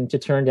insane to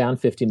turn down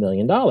 $50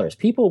 million.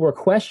 People were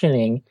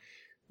questioning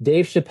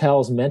Dave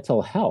Chappelle's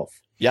mental health.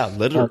 Yeah,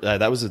 literally,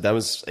 that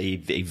was a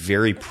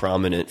very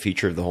prominent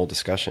feature of the whole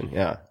discussion.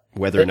 Yeah,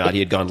 whether or not he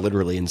had gone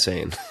literally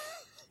insane.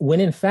 When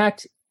in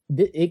fact,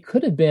 it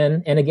could have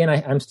been, and again,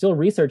 I'm still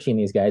researching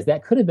these guys,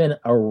 that could have been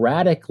a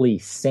radically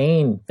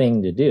sane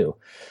thing to do.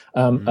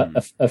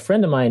 A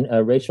friend of mine,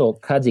 Rachel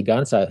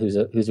Kadzigansa,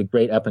 who's a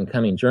great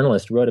up-and-coming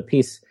journalist, wrote a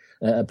piece,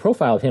 a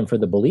profile of him for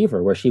The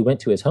Believer, where she went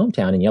to his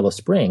hometown in Yellow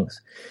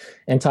Springs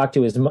and talked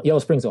to Yellow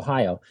Springs,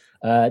 Ohio,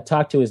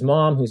 talked to his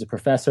mom, who's a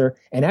professor,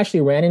 and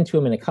actually ran into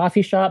him in a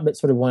coffee shop, but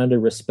sort of wanted to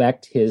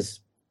respect his,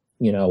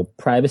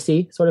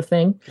 privacy sort of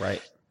thing.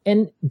 Right.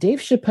 And Dave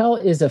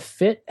Chappelle is a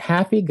fit,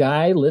 happy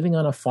guy living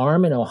on a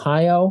farm in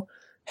Ohio,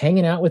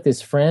 hanging out with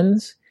his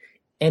friends.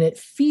 And it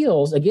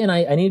feels, again,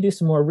 I need to do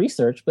some more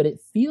research, but it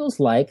feels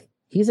like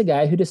he's a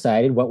guy who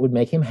decided what would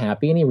make him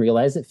happy, and he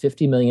realized that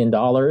 $50 million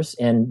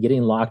and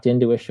getting locked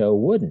into a show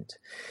wouldn't.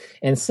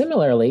 And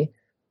similarly,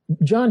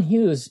 John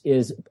Hughes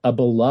is a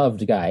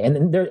beloved guy.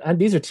 And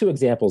these are two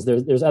examples.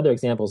 There's other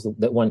examples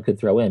that one could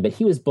throw in, but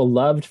he was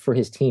beloved for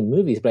his teen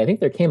movies. But I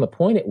think there came a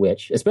point at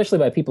which, especially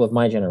by people of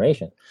my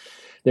generation,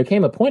 there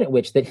came a point at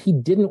which that he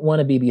didn't want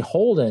to be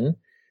beholden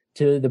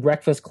to the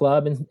Breakfast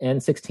Club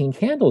and 16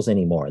 Candles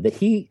anymore, that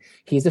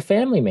he's a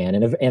family man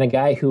and a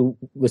guy who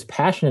was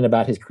passionate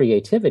about his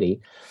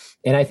creativity.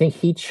 And I think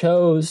he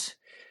chose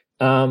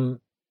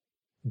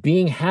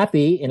being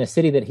happy in a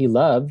city that he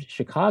loved,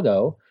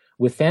 Chicago,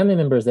 with family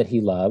members that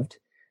he loved,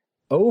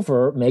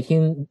 over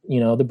making,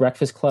 the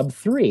Breakfast Club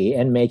 3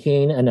 and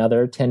making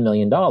another $10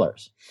 million.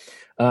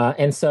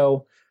 And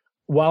so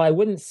while I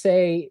wouldn't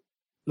say,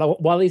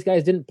 while these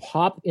guys didn't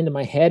pop into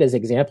my head as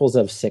examples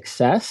of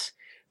success,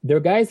 they're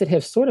guys that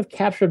have sort of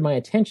captured my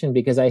attention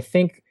because I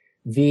think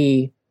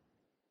the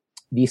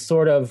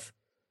sort of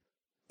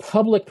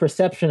public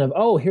perception of,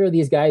 oh, here are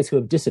these guys who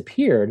have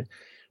disappeared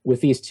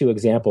with these two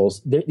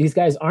examples. These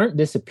guys aren't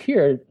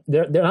disappeared.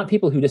 They're not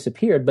people who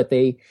disappeared, but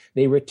they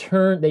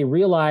returned. They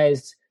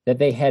realized that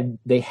they had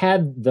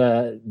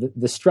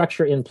the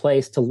structure in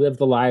place to live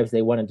the lives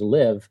they wanted to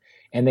live,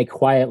 and they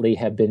quietly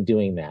have been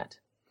doing that.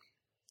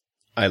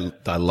 I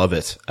love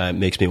it. It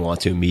makes me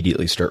want to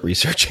immediately start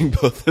researching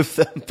both of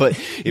them. But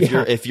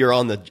if you're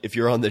on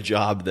the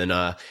job,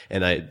 then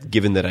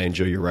given that I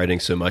enjoy your writing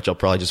so much, I'll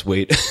probably just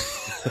wait.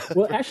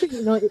 Well, actually,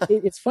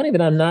 it's funny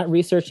that I'm not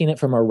researching it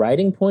from a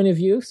writing point of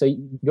view. So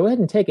go ahead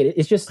and take it.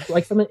 It's just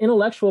like from an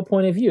intellectual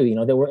point of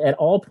view. There were at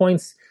all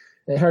points.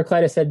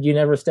 Heraclitus said, "You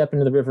never step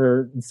into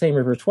the same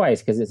river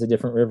twice, because it's a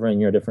different river and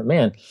you're a different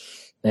man."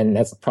 And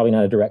that's probably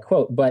not a direct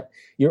quote, but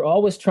you're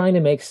always trying to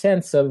make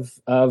sense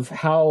of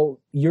how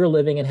you're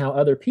living and how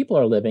other people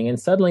are living. And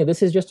suddenly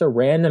this is just a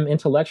random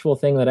intellectual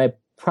thing that I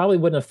probably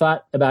wouldn't have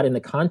thought about in the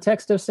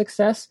context of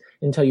success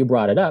until you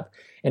brought it up.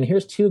 And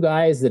here's two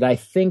guys that I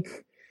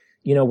think,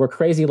 were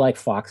crazy like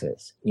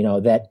foxes,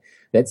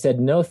 that said,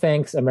 no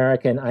thanks,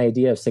 American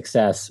idea of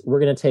success. We're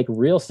going to take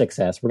real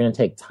success. We're going to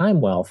take time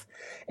wealth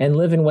and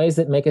live in ways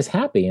that make us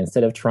happy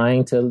instead of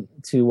trying to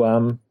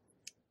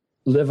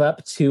live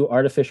up to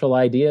artificial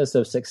ideas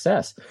of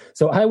success.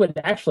 So I would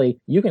actually,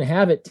 you can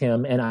have it,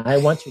 Tim, and I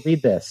want to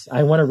read this.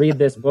 I want to read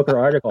this book or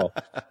article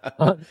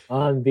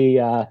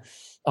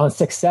on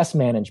success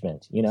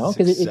management,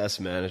 Success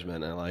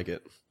management, I like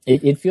it.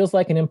 It feels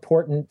like an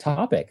important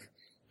topic.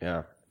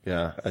 Yeah,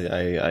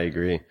 I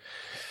agree.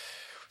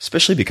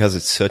 Especially because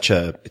it's such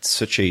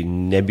a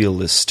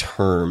nebulous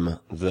term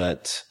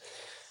that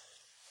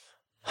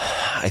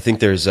I think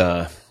there's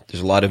a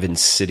lot of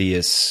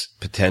insidious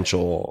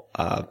potential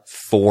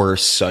for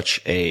such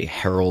a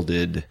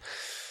heralded,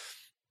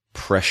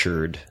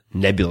 pressured,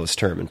 nebulous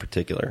term in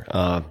particular.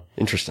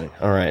 Interesting.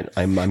 All right,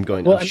 I'm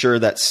going. Well, I'm sure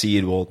that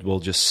seed will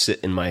just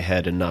sit in my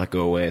head and not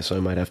go away. So I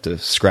might have to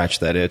scratch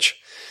that itch.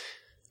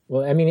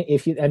 Well,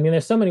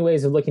 there's so many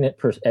ways of looking at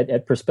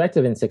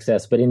perspective and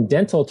success, but in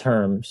dental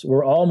terms,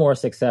 we're all more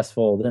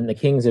successful than the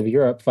kings of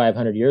Europe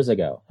 500 years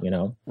ago.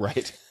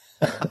 Right.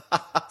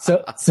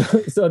 So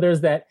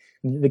there's that.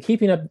 The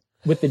keeping up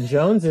with the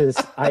Joneses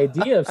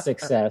idea of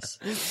success,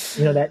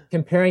 that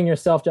comparing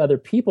yourself to other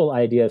people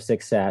idea of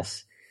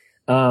success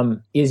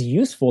is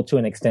useful to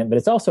an extent, but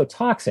it's also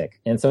toxic.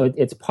 And so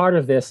it's part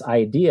of this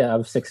idea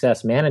of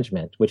success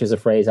management, which is a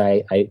phrase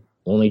I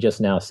only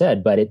just now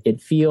said, but it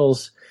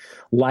feels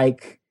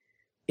like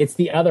it's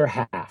the other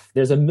half.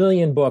 There's a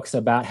million books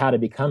about how to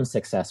become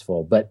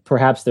successful, but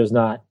perhaps there's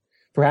not.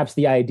 Perhaps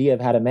the idea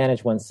of how to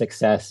manage one's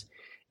success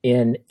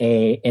in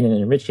an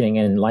enriching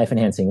and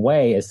life-enhancing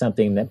way is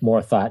something that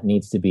more thought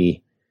needs to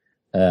be,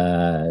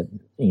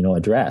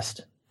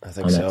 addressed. I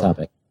think on so. That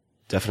topic.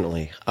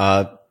 Definitely.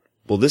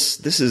 Well, this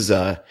has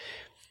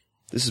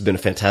been a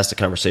fantastic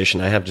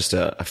conversation. I have just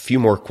a few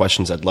more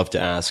questions I'd love to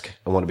ask.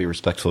 I want to be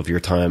respectful of your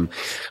time,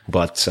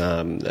 but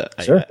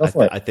Sure, go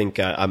for it. I think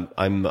I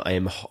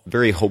am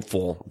very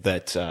hopeful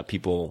that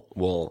people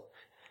will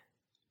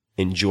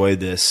enjoy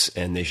this,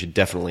 and they should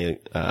definitely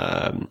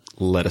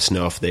let us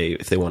know if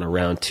they want a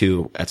round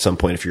two at some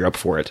point if you're up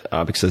for it,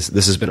 because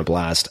this has been a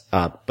blast.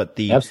 But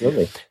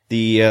Absolutely.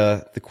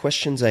 The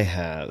questions I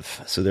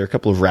have, so there are a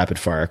couple of rapid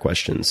fire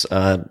questions.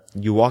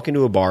 You walk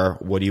into a bar,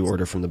 what do you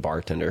order from the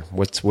bartender?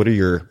 What are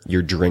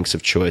your drinks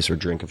of choice or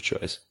drink of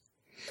choice?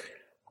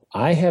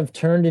 I have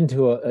turned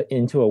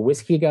into a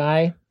whiskey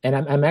guy, and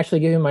I'm actually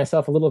giving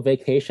myself a little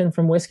vacation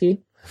from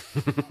whiskey.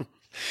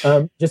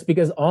 Just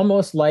because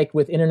almost like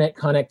with internet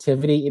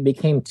connectivity, it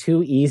became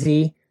too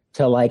easy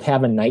to like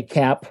have a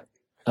nightcap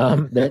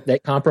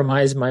that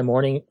compromised my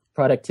morning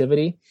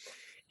productivity.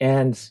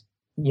 And,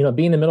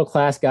 being the middle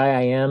class guy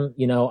I am,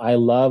 I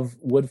love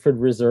Woodford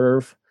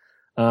Reserve.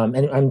 And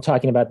I'm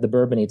talking about the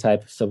bourbony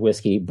types of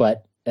whiskey,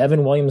 but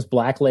Evan Williams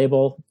Black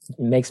Label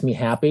makes me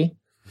happy.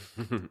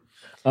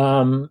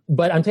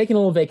 But I'm taking a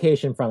little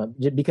vacation from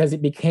it because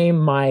it became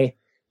my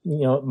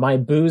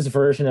booze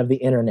version of the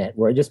internet,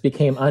 where it just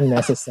became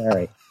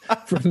unnecessary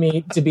for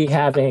me to be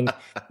having,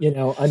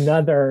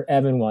 another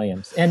Evan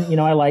Williams. And,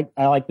 I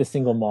like the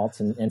single malts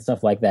and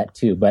stuff like that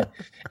too. But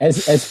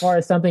as far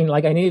as something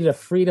like, I needed a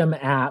Freedom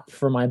app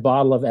for my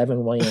bottle of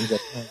Evan Williams at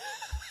home.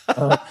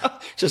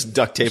 Just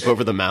duct tape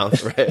over the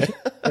mouth, right?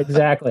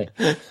 Exactly.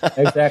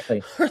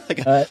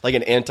 like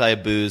an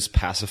anti-booze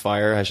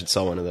pacifier. I should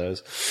sell one of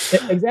those.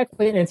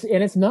 Exactly, and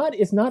it's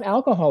not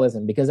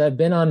alcoholism, because I've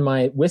been on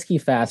my whiskey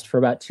fast for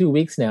about 2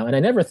 weeks now, and I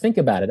never think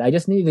about it. I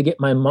just needed to get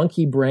my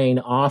monkey brain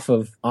off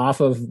of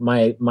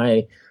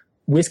my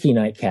whiskey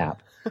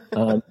nightcap,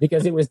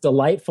 because it was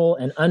delightful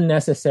and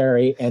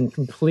unnecessary and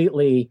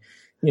completely,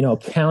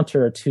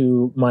 counter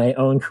to my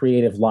own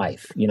creative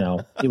life.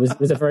 It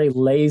was a very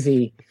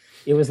lazy.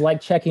 It was like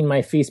checking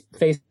my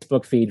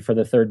Facebook feed for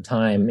the third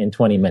time in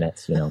 20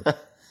 minutes,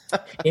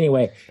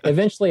 Anyway,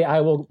 eventually I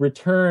will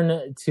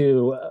return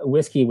to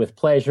whiskey with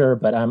pleasure,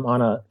 but I'm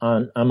on a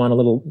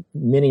little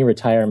mini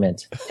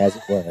retirement, as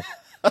it were,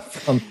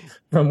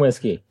 from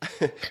whiskey.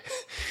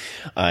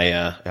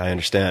 I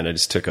understand. I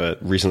just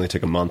recently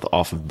took a month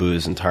off of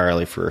booze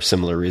entirely for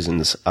similar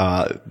reasons.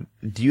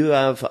 Do you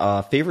have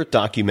a favorite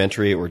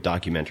documentary or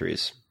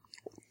documentaries?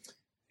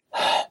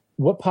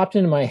 What popped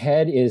into my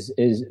head is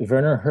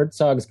Werner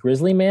Herzog's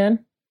Grizzly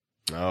Man.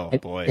 Oh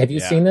boy! Have you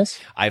seen this?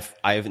 I've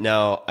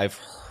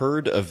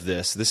heard of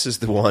this. This is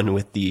the one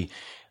with the.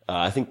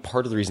 I think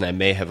part of the reason I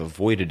may have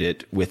avoided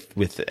it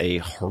with a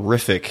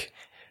horrific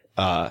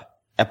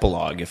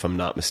epilogue, if I'm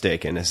not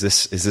mistaken. Is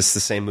this the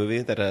same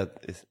movie that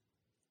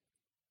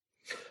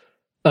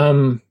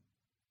the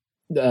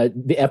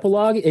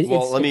epilogue?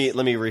 Let me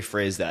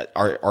rephrase that.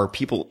 Are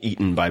people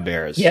eaten by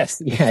bears?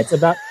 Yes. Yeah.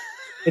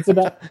 It's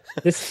about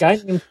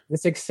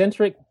this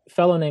eccentric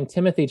fellow named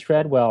Timothy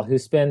Treadwell, who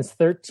spends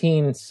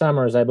 13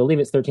 summers, I believe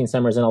it's 13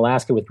 summers in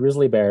Alaska with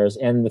grizzly bears.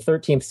 And the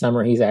 13th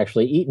summer, he's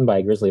actually eaten by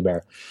a grizzly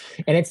bear.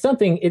 And it's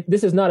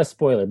this is not a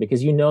spoiler,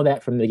 because you know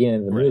that from the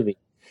beginning of the movie.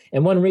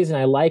 And one reason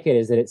I like it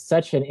is that it's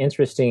such an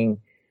interesting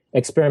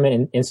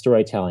experiment in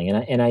storytelling.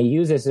 And I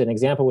use this as an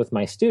example with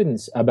my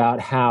students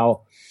about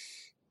how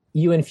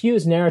you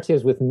infuse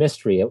narratives with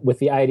mystery, with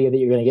the idea that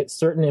you're going to get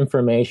certain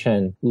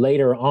information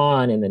later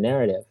on in the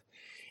narrative.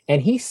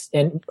 And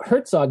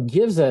Herzog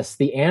gives us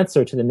the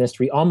answer to the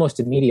mystery almost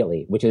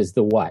immediately, which is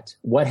the what.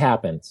 What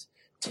happens?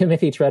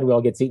 Timothy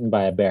Treadwell gets eaten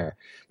by a bear.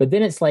 But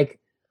then it's like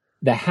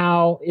the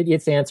how it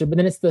gets answered, but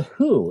then it's the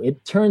who.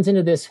 It turns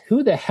into this,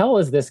 who the hell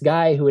is this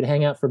guy who would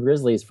hang out for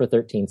grizzlies for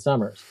 13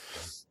 summers?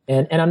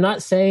 And I'm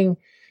not saying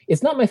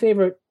it's not my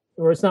favorite,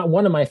 or it's not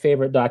one of my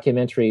favorite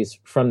documentaries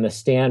from the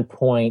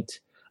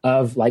standpoint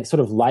of like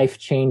sort of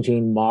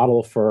life-changing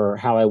model for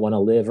how I want to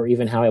live, or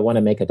even how I want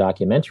to make a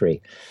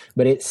documentary.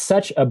 But it's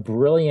such a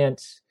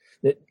brilliant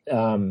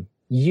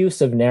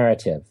use of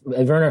narrative.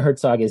 Werner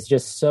Herzog is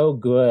just so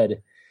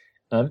good.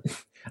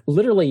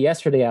 Literally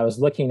yesterday, I was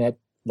looking at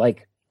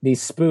like these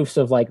spoofs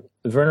of like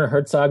Werner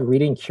Herzog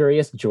reading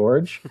Curious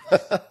George,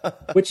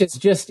 which is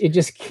it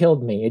just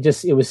killed me.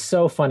 It was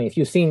so funny. If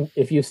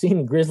you've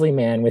seen Grizzly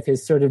Man with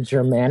his sort of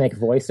Germanic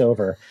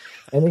voiceover,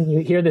 and then you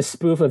hear this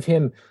spoof of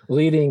him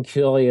reading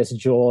Curious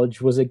George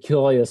was a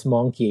curious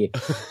monkey.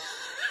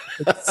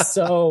 It's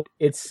so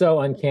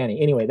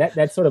uncanny. Anyway,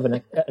 that's sort of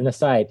an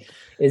aside,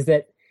 is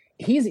that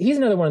he's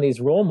another one of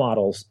these role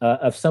models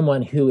of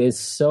someone who is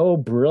so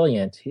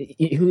brilliant.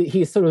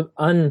 He's sort of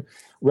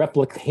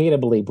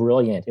unreplicatably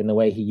brilliant in the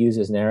way he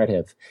uses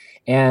narrative.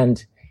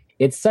 And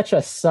it's such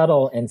a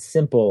subtle and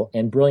simple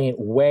and brilliant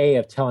way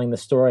of telling the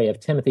story of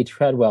Timothy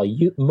Treadwell,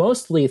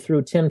 mostly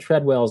through Tim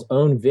Treadwell's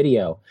own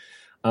video,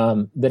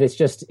 that it's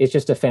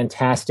just a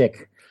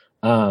fantastic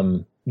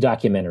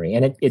documentary.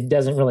 And it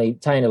doesn't really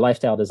tie into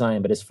lifestyle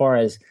design, but as far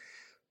as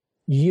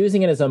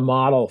using it as a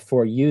model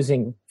for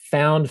using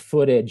found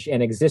footage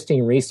and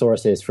existing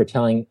resources for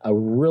telling a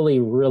really,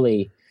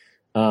 really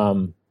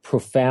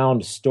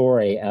profound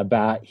story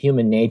about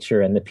human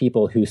nature and the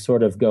people who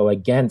sort of go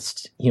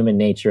against human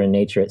nature and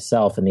nature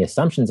itself and the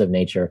assumptions of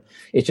nature.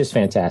 It's just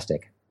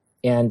fantastic.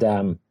 And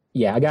a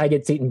guy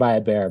gets eaten by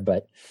a bear,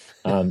 but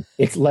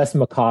it's less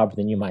macabre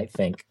than you might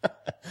think.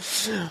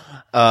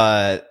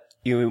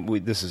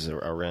 This is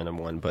a random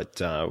one,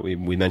 but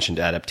we mentioned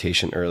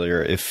adaptation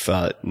earlier.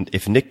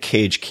 If Nick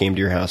Cage came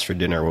to your house for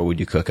dinner, what would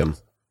you cook him?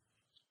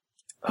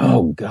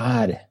 Oh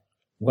God.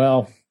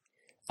 Well,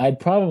 I'd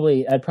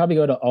probably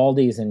go to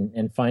Aldi's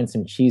and find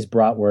some cheese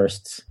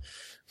bratwursts,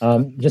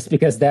 just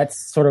because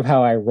that's sort of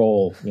how I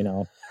roll.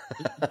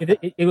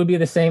 It would be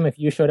the same if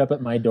you showed up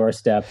at my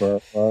doorstep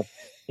or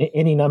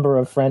any number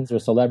of friends or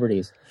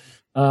celebrities.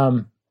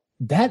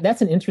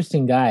 That's an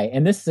interesting guy.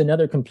 And this is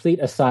another complete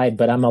aside,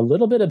 but I'm a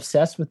little bit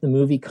obsessed with the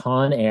movie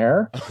Con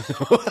Air.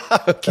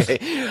 Okay.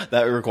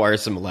 That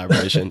requires some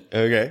elaboration.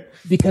 Okay.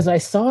 Because I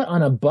saw it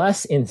on a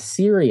bus in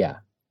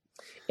Syria.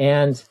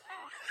 And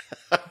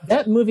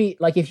that movie,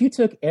 like if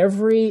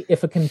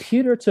a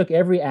computer took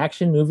every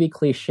action movie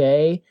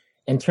cliche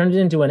and turned it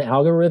into an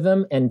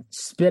algorithm and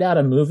spit out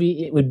a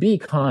movie, it would be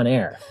Con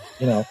Air,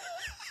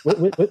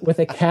 with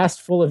a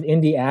cast full of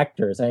indie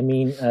actors. I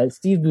mean,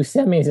 Steve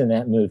Buscemi's in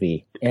that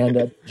movie,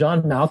 and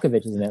John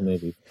Malkovich is in that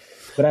movie.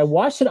 But I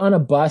watched it on a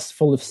bus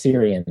full of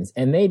Syrians,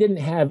 and they didn't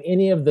have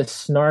any of the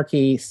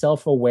snarky,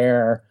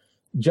 self-aware,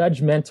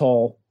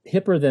 judgmental,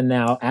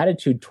 hipper-than-thou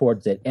attitude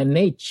towards it. And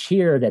they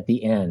cheered at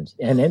the end,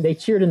 and then they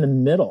cheered in the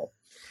middle.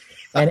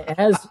 And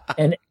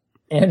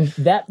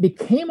that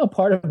became a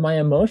part of my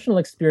emotional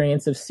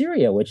experience of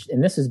Syria,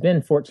 and this has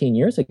been 14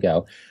 years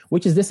ago,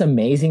 which is this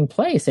amazing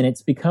place. And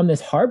it's become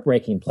this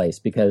heartbreaking place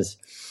because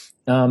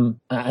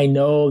I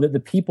know that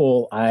the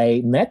people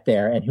I met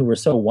there and who were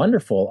so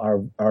wonderful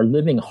are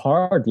living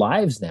hard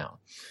lives now.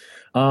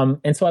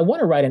 And so I want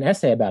to write an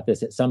essay about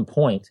this at some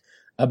point,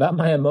 about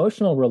my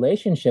emotional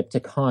relationship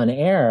to Con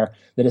Air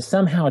that is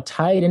somehow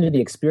tied into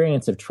the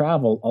experience of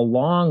travel,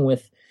 along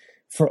with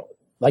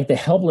the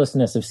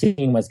helplessness of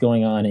seeing what's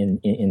going on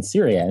in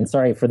Syria. And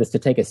sorry for this to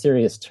take a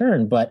serious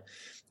turn, but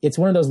it's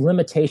one of those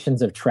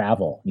limitations of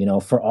travel,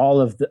 for all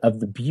of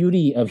the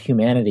beauty of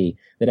humanity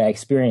that I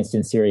experienced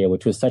in Syria,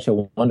 which was such a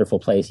wonderful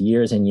place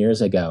years and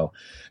years ago,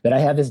 that I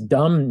have this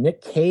dumb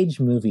Nick Cage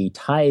movie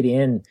tied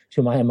in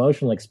to my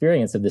emotional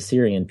experience of the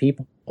Syrian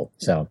people.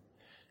 So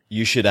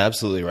you should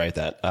absolutely write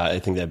that. I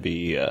think that'd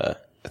be a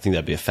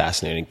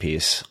fascinating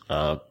piece.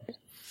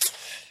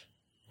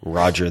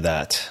 Roger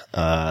that.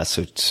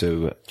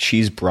 So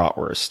cheese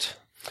bratwurst.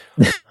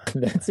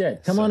 That's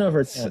it. Come on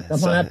over.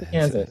 Come on up to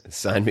Kansas.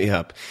 Sign me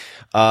up.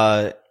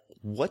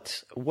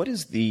 What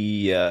is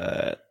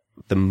the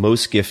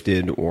most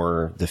gifted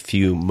or the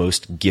few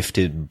most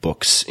gifted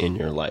books in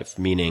your life?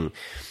 Meaning,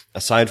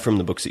 aside from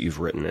the books that you've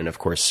written, and of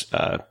course,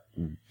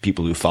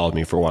 people who followed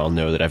me for a while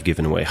know that I've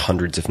given away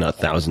hundreds, if not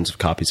thousands, of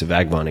copies of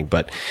Vagabonding,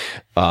 but,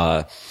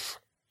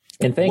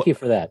 and thank you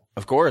for that.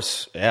 Of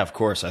course. Yeah, of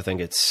course. I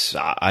think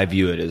I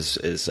view it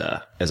as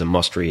a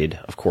must read.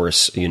 Of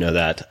course, you know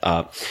that.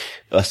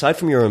 Aside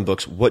from your own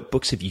books, what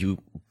books have you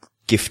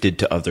gifted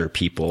to other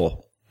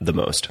people the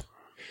most?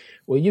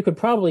 Well, you could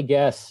probably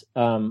guess,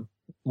 Walt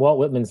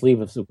Whitman's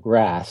Leaves of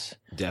Grass.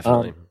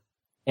 Definitely.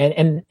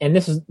 And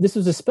this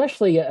was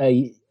especially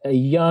a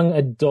young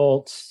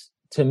adult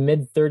to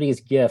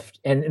mid-30s gift.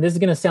 And this is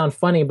going to sound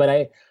funny,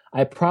 but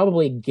I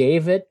probably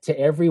gave it to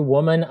every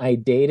woman I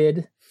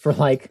dated for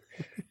like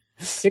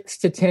 6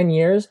 to 10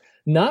 years,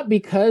 not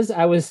because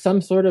I was some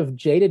sort of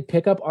jaded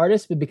pickup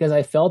artist, but because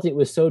I felt it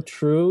was so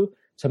true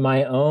to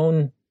my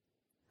own,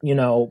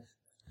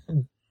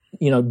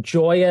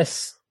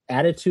 joyous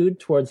attitude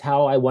towards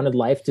how I wanted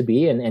life to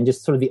be, and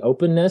just sort of the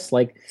openness,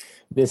 like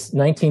this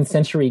 19th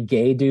century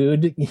gay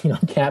dude,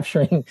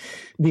 capturing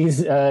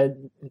these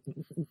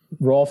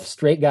Rolf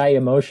straight guy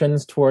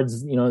emotions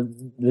towards,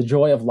 the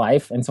joy of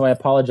life. And so I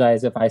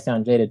apologize if I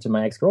sound jaded to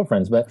my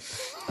ex-girlfriends, but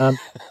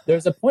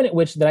there's a point at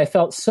which that I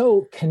felt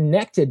so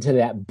connected to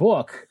that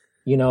book,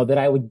 that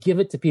I would give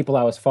it to people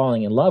I was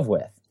falling in love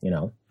with,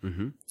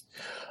 Mm-hmm.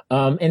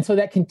 And so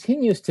that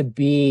continues to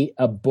be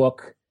a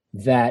book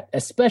that,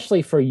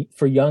 especially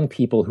for young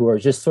people who are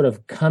just sort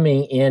of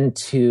coming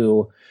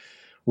into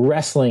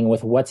wrestling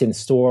with what's in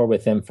store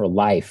with them for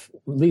life,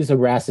 Leaves of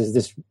Grass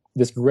is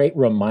this great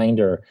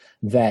reminder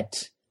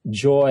that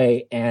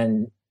joy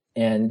and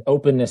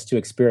openness to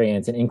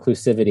experience and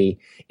inclusivity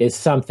is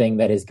something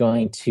that is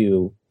going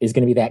to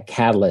be that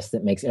catalyst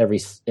that makes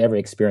every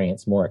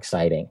experience more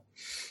exciting.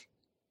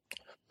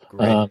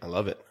 Great, I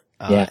love it.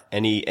 Yeah.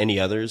 Any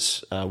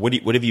others? What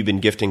have you been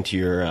gifting to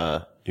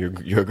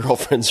your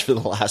girlfriends for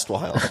the last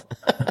while?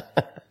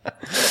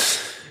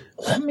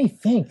 Let me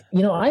think.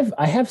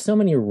 I have so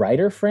many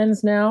writer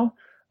friends now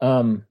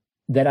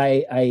that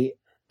I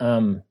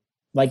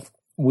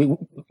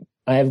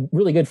have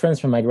really good friends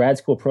from my grad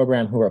school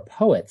program who are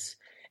poets,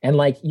 and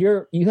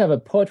you have a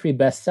poetry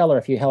bestseller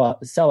if you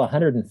sell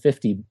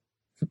 150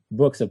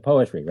 books of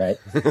poetry, right?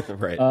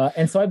 Right.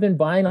 And so I've been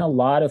buying a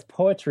lot of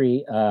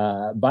poetry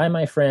by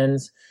my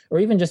friends, or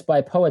even just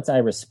by poets I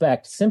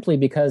respect, simply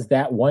because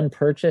that one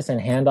purchase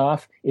and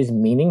handoff is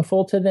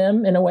meaningful to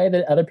them in a way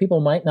that other people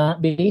might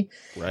not be.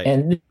 Right.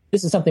 And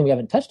this is something we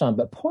haven't touched on,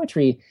 but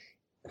poetry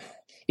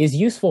is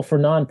useful for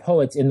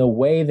non-poets in the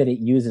way that it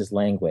uses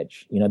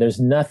language. You know, there's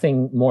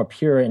nothing more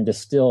pure and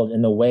distilled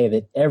in the way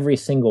that every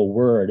single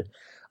word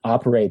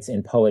operates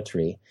in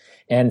poetry.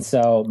 And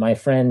so my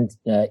friend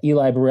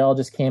Eli Burrell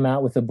just came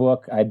out with a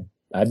book.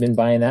 I've been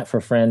buying that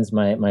for friends.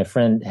 My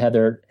friend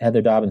Heather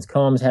Dobbins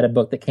Combs had a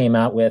book that came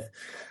out with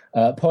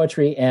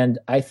poetry. And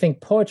I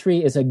think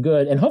poetry is a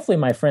good, and hopefully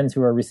my friends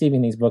who are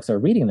receiving these books are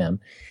reading them,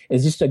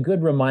 is just a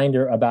good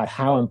reminder about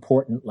how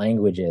important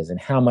language is and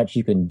how much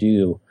you can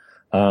do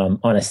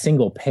on a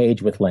single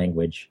page with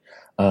language.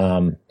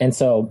 And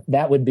so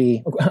that would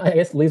be, I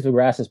guess, Leaves of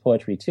Grass is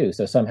poetry too.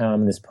 So somehow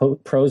I'm this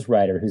prose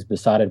writer who's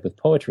besotted with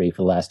poetry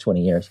for the last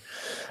 20 years.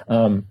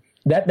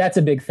 That's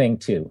a big thing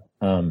too.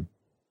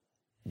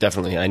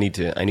 Definitely. I need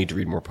to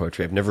read more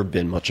poetry. I've never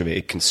been much of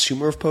a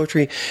consumer of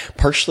poetry,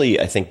 partially,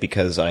 I think,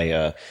 because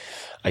I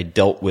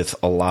dealt with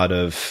a lot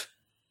of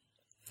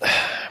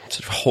sort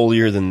of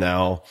holier than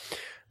thou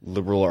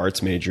liberal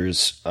arts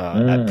majors,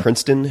 at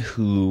Princeton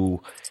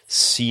who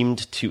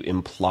seemed to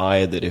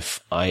imply that if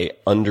I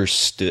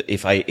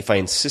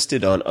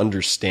insisted on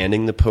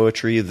understanding the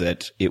poetry,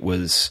 that it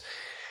was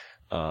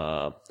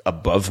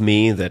above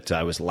me, that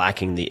I was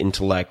lacking the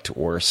intellect,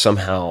 or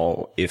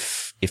somehow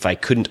if I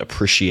couldn't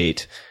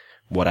appreciate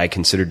what I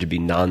considered to be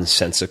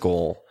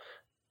nonsensical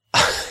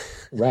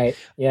right,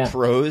 yeah,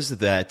 prose,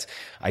 that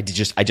I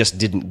just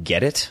didn't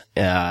get it,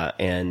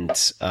 and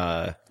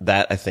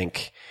that, I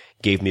think,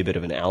 gave me a bit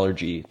of an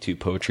allergy to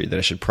poetry that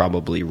I should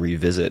probably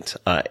revisit.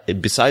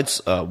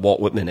 Besides Walt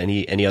Whitman,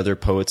 any other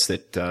poets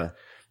that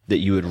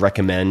you would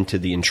recommend to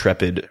the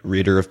intrepid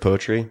reader of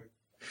poetry?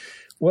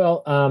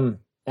 Well,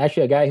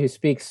 actually, a guy who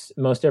speaks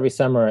most every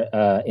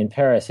summer in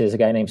Paris is a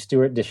guy named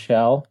Stuart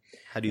Deschelles.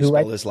 How do you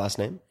spell his last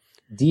name?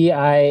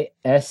 Dischell.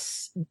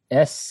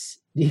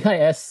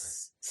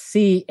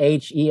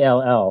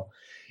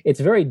 It's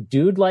very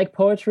dude-like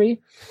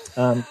poetry.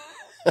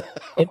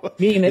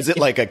 Is it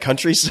like a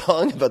country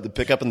song about the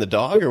pickup and the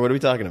dog, or what are we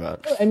talking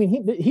about? I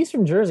mean, he's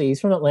from Jersey. He's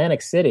from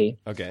Atlantic City.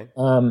 Okay.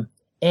 And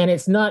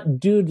it's not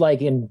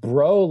dude-like in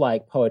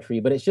bro-like poetry,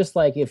 but it's just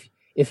like if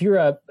you're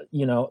a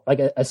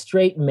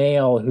straight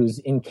male who's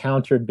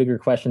encountered bigger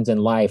questions in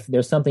life,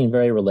 there's something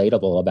very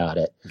relatable about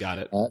it. Got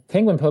it.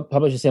 Penguin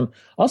publishes him.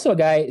 Also a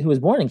guy who was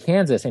born in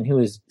Kansas and who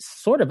is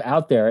sort of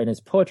out there, and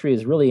his poetry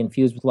is really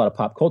infused with a lot of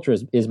pop culture,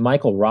 is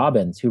Michael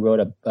Robbins, who wrote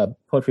a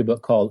poetry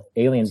book called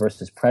Alien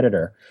versus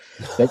Predator.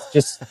 That's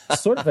just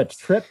sort of a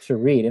trip to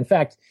read. In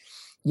fact,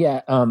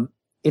 yeah,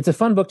 it's a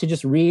fun book to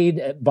just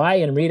buy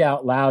and read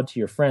out loud to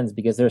your friends,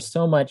 because there's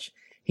so much.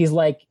 He's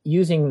like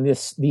using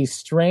these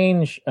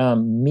strange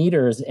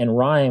meters and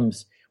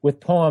rhymes with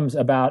poems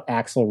about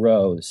Axl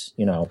Rose,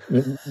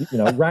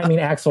 rhyming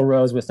Axl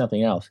Rose with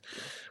something else.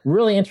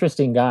 Really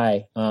interesting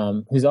guy,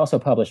 who's also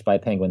published by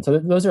Penguin. So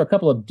those are a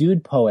couple of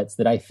dude poets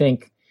that I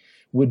think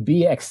would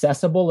be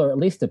accessible, or at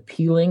least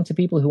appealing to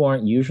people who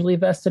aren't usually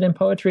vested in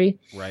poetry.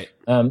 Right.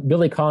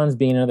 Billy Collins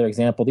being another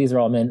example. These are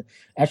all men.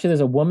 Actually,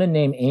 there's a woman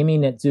named Amy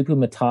Netsuku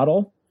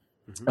Matadel.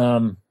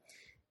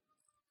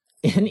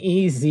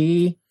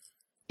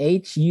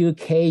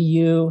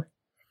 NEZHUKUMATITIL.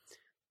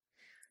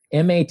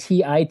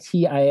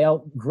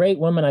 Great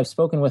woman. I've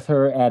spoken with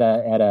her at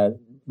a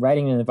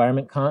writing and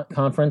environment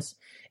conference,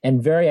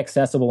 and very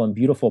accessible and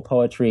beautiful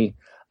poetry.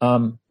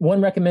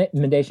 One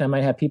recommendation I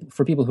might have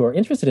for people who are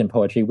interested in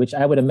poetry, which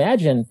I would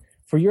imagine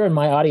for your and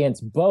my audience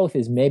both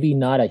is maybe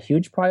not a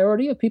huge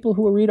priority of people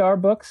who will read our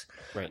books.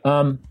 Right.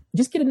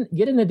 Just get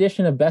an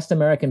edition of Best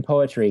American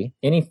Poetry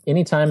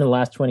any time in the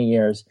last 20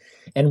 years,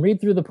 and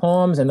read through the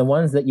poems, and the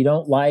ones that you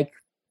don't like,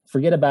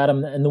 forget about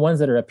them, and the ones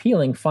that are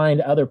appealing, find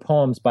other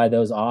poems by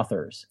those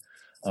authors.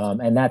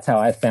 And that's how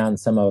I found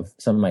some of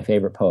my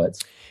favorite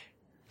poets.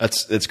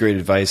 That's great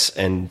advice.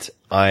 And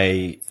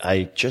I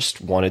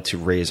just wanted to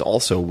raise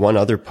also one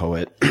other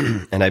poet,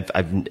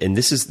 and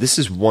this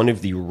is one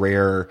of the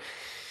rare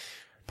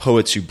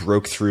poets who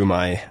broke through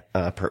my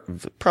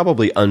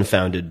probably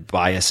unfounded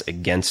bias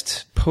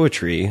against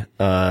poetry.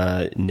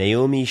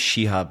 Naomi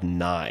Shihab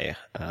Nye,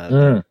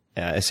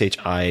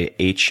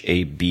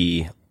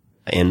 Shihabnye,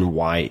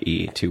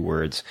 2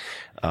 words.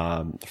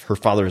 Her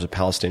father is a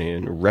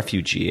Palestinian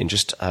refugee, and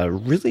just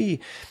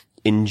really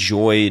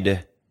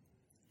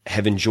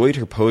have enjoyed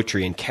her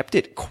poetry and kept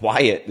it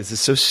quiet. This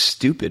is so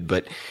stupid,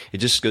 but it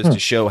just goes to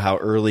show how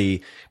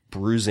early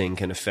bruising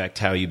can affect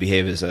how you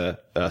behave as a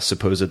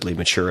supposedly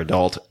mature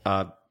adult.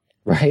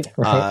 Right.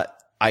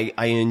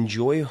 I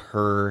enjoy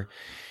her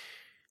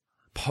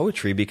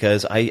poetry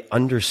because I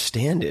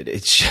understand it.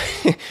 It's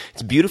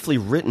beautifully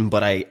written,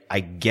 but I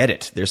get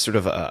it. There's sort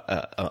of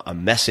a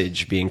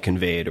message being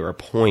conveyed, or a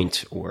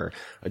point, or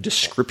a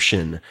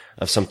description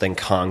of something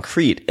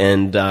concrete.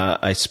 And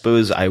I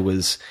suppose I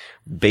was,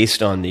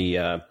 based on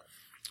the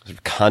sort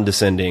of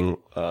condescending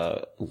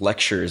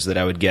lectures that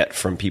I would get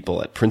from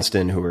people at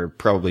Princeton who were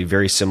probably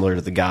very similar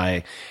to the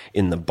guy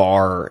in the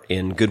bar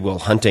in Good Will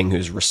Hunting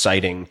who's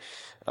reciting,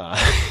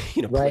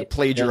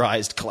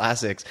 plagiarized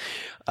classics.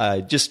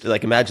 Just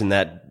like imagine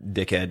that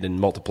dickhead and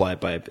multiply it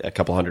by a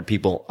couple hundred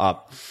people.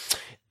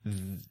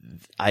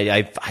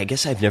 I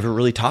guess I've never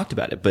really talked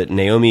about it, but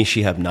Naomi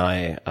Shihab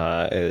Nye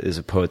is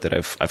a poet that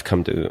I've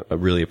come to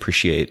really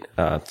appreciate.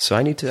 So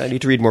I need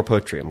to read more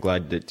poetry. I'm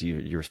glad that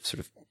you're sort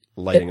of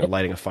lighting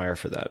a fire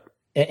for that.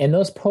 And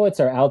those poets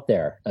are out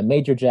there.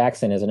 Major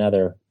Jackson is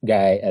another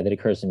guy that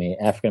occurs to me,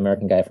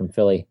 African-American guy from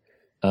Philly,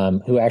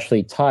 who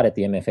actually taught at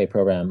the MFA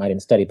program. I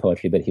didn't study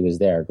poetry, but he was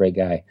there. Great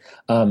guy.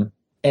 And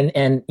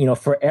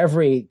for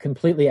every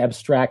completely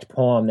abstract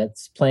poem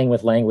that's playing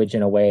with language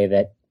in a way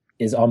that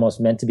is almost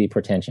meant to be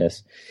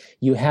pretentious,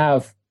 you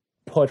have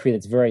poetry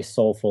that's very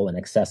soulful and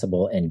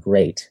accessible and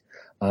great.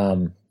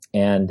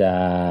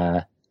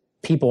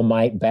 People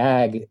might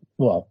bag,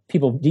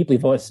 people deeply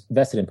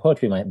vested in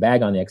poetry might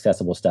bag on the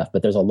accessible stuff,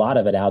 but there's a lot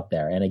of it out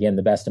there. And again,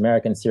 the Best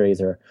American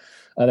series or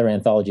other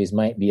anthologies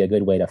might be a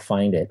good way to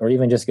find it, or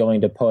even just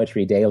going to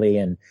Poetry Daily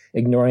and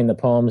ignoring the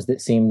poems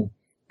that seem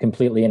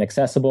completely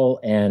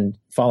inaccessible and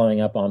following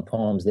up on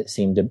poems that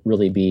seem to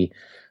really be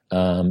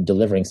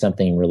delivering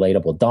something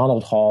relatable.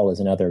 Donald Hall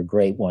is another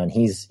great one.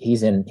 He's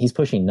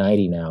pushing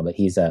 90 now, but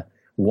he's a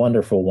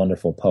wonderful,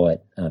 wonderful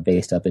poet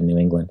based up in New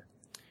England.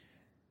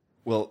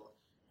 Well,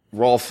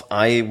 Rolf,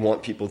 I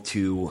want people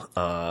to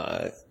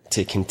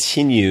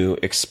continue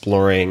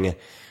exploring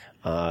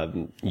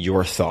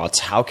your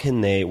thoughts.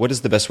 What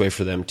is the best way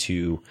for them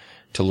to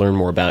learn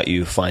more about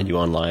you, find you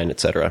online,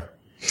 etc.?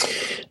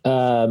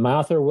 My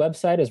author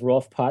website is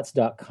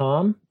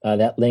rolfpotts.com.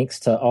 That links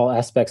to all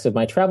aspects of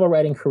my travel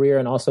writing career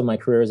and also my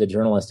career as a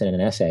journalist and an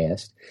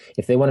essayist.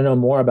 If they want to know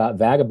more about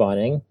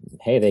vagabonding,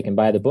 hey, they can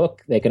buy the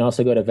book. They can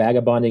also go to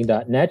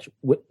vagabonding.net,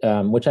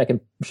 which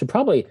should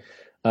probably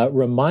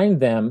remind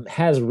them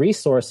has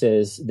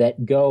resources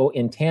that go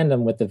in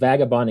tandem with the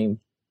Vagabonding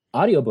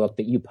audiobook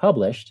that you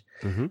published,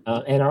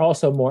 and are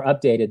also more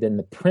updated than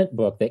the print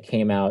book that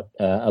came out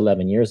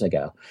 11 years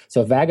ago.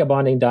 So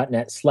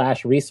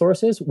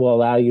vagabonding.net/resources will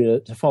allow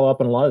you to follow up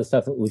on a lot of the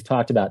stuff that we've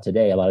talked about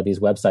today, a lot of these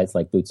websites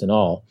like Boots and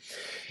All.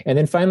 And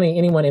then finally,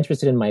 anyone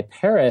interested in my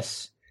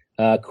Paris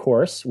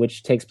course,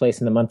 which takes place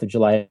in the month of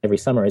July every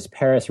summer, is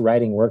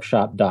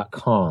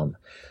pariswritingworkshop.com.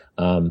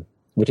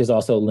 Which is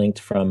also linked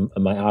from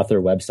my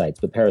author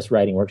websites, but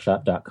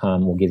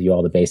pariswritingworkshop.com will give you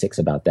all the basics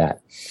about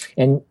that.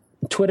 And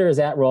Twitter is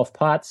at Rolf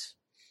Potts.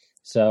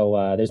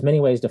 So there's many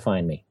ways to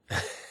find me.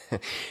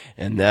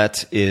 And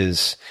that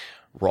is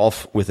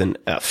Rolf with an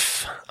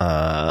F,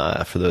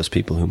 for those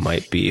people who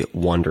might be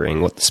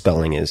wondering what the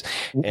spelling is.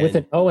 With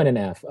an O and an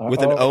F.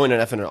 With an O and an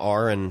F and an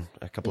R and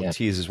a couple of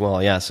T's as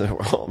well. Yeah. So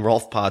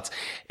Rolf Potts.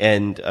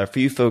 And for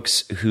you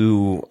folks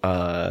who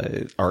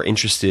are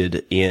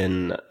interested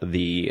in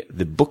the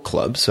book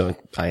club, so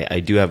I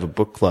do have a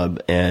book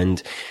club,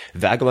 and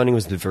Vagabonding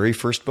was the very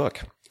first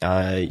book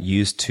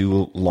used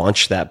to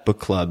launch that book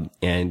club.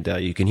 And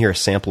you can hear a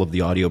sample of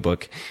the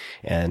audiobook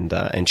and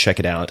check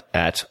it out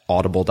at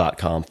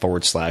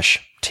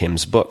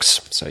audible.com/Tim's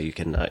books. So you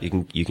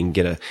can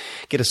get a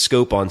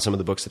scope on some of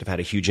the books that have had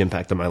a huge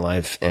impact on my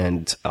life.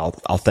 And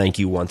I'll thank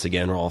you once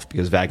again, Rolf,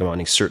 because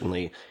Vagabonding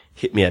certainly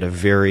hit me at a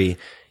very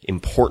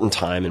important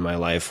time in my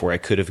life where I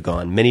could have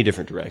gone many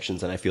different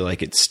directions. And I feel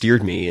like it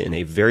steered me in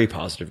a very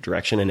positive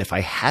direction. And if I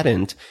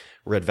hadn't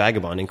read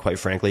Vagabonding, quite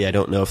frankly, I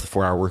don't know if the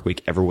 4-Hour Workweek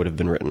ever would have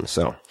been written.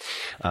 So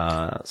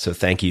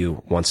thank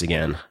you once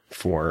again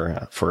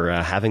for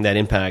having that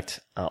impact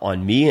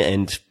on me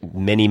and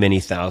many, many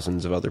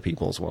thousands of other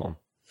people as well.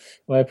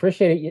 Well, I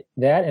appreciate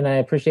that, and I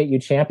appreciate you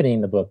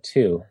championing the book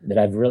too.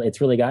 It's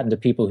really gotten to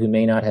people who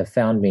may not have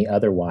found me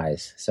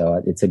otherwise.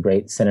 So it's a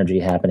great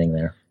synergy happening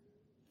there.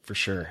 For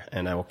sure.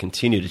 And I will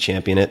continue to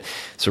champion it.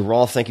 So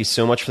Rolf, thank you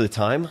so much for the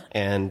time.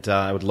 And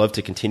I would love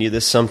to continue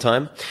this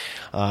sometime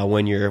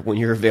when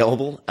you're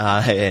available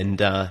and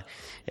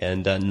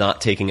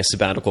not taking a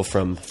sabbatical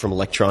from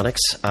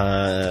electronics.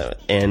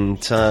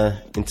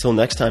 Until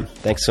next time,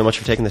 thanks so much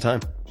for taking the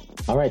time.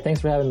 All right. Thanks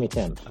for having me,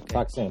 Tim. Okay.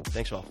 Talk soon.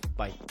 Thanks, Rolf.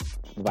 Bye.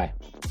 Bye.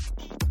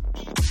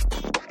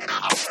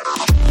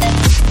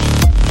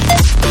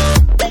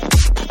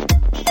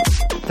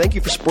 Thank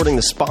you for supporting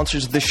the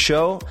sponsors of this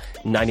show,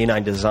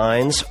 99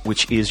 Designs,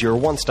 which is your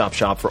one-stop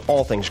shop for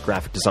all things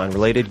graphic design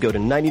related. Go to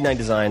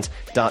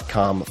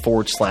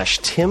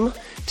 99designs.com/Tim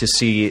to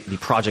see the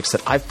projects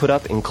that I've put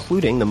up,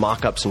 including the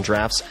mock-ups and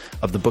drafts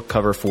of the book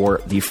cover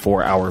for The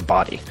 4-Hour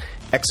Body.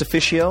 Ex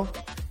Officio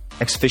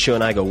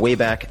and I go way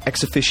back.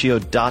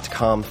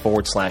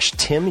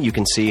 Exofficio.com/Tim. You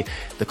can see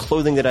the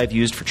clothing that I've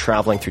used for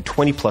traveling through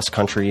 20 plus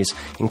countries,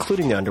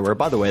 including the underwear.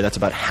 By the way, that's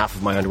about half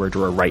of my underwear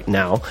drawer right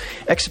now.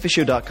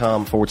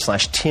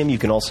 Exofficio.com/Tim. You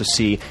can also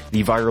see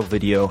the viral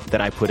video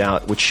that I put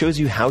out, which shows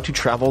you how to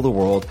travel the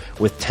world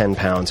with 10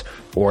 pounds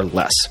or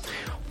less.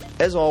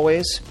 As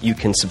always, you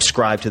can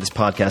subscribe to this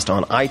podcast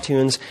on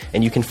iTunes,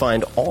 and you can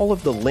find all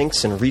of the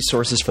links and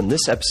resources from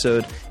this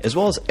episode, as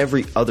well as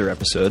every other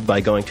episode, by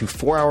going to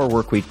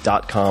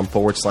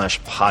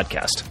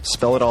 4hourworkweek.com/podcast.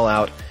 Spell it all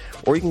out,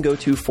 or you can go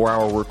to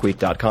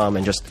 4hourworkweek.com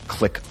and just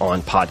click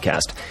on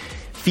podcast.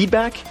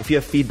 Feedback, if you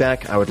have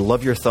feedback, I would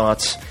love your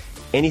thoughts,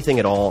 anything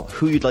at all,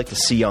 who you'd like to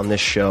see on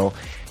this show.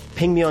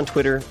 Ping me on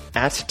Twitter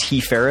at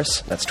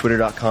tferriss, that's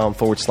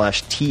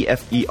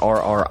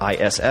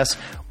twitter.com/TFERRISS,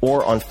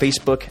 or on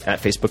Facebook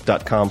at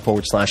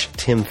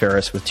facebook.com/Tim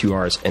Ferriss with 2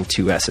 R's and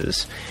 2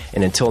 S's.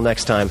 And until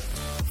next time,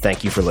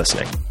 thank you for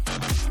listening.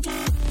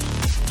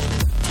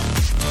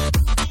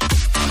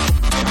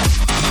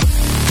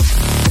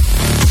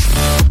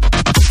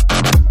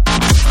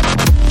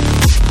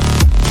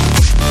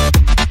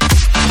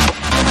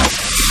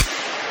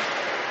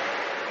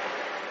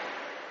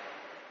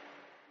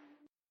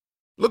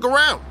 Look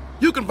around.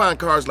 You can find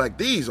cars like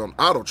these on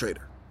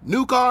AutoTrader.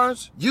 New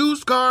cars,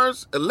 used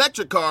cars,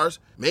 electric cars,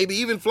 maybe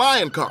even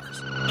flying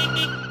cars.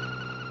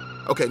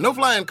 Okay, no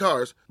flying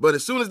cars, but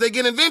as soon as they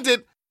get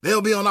invented,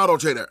 they'll be on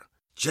AutoTrader.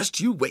 Just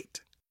you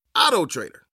wait. AutoTrader.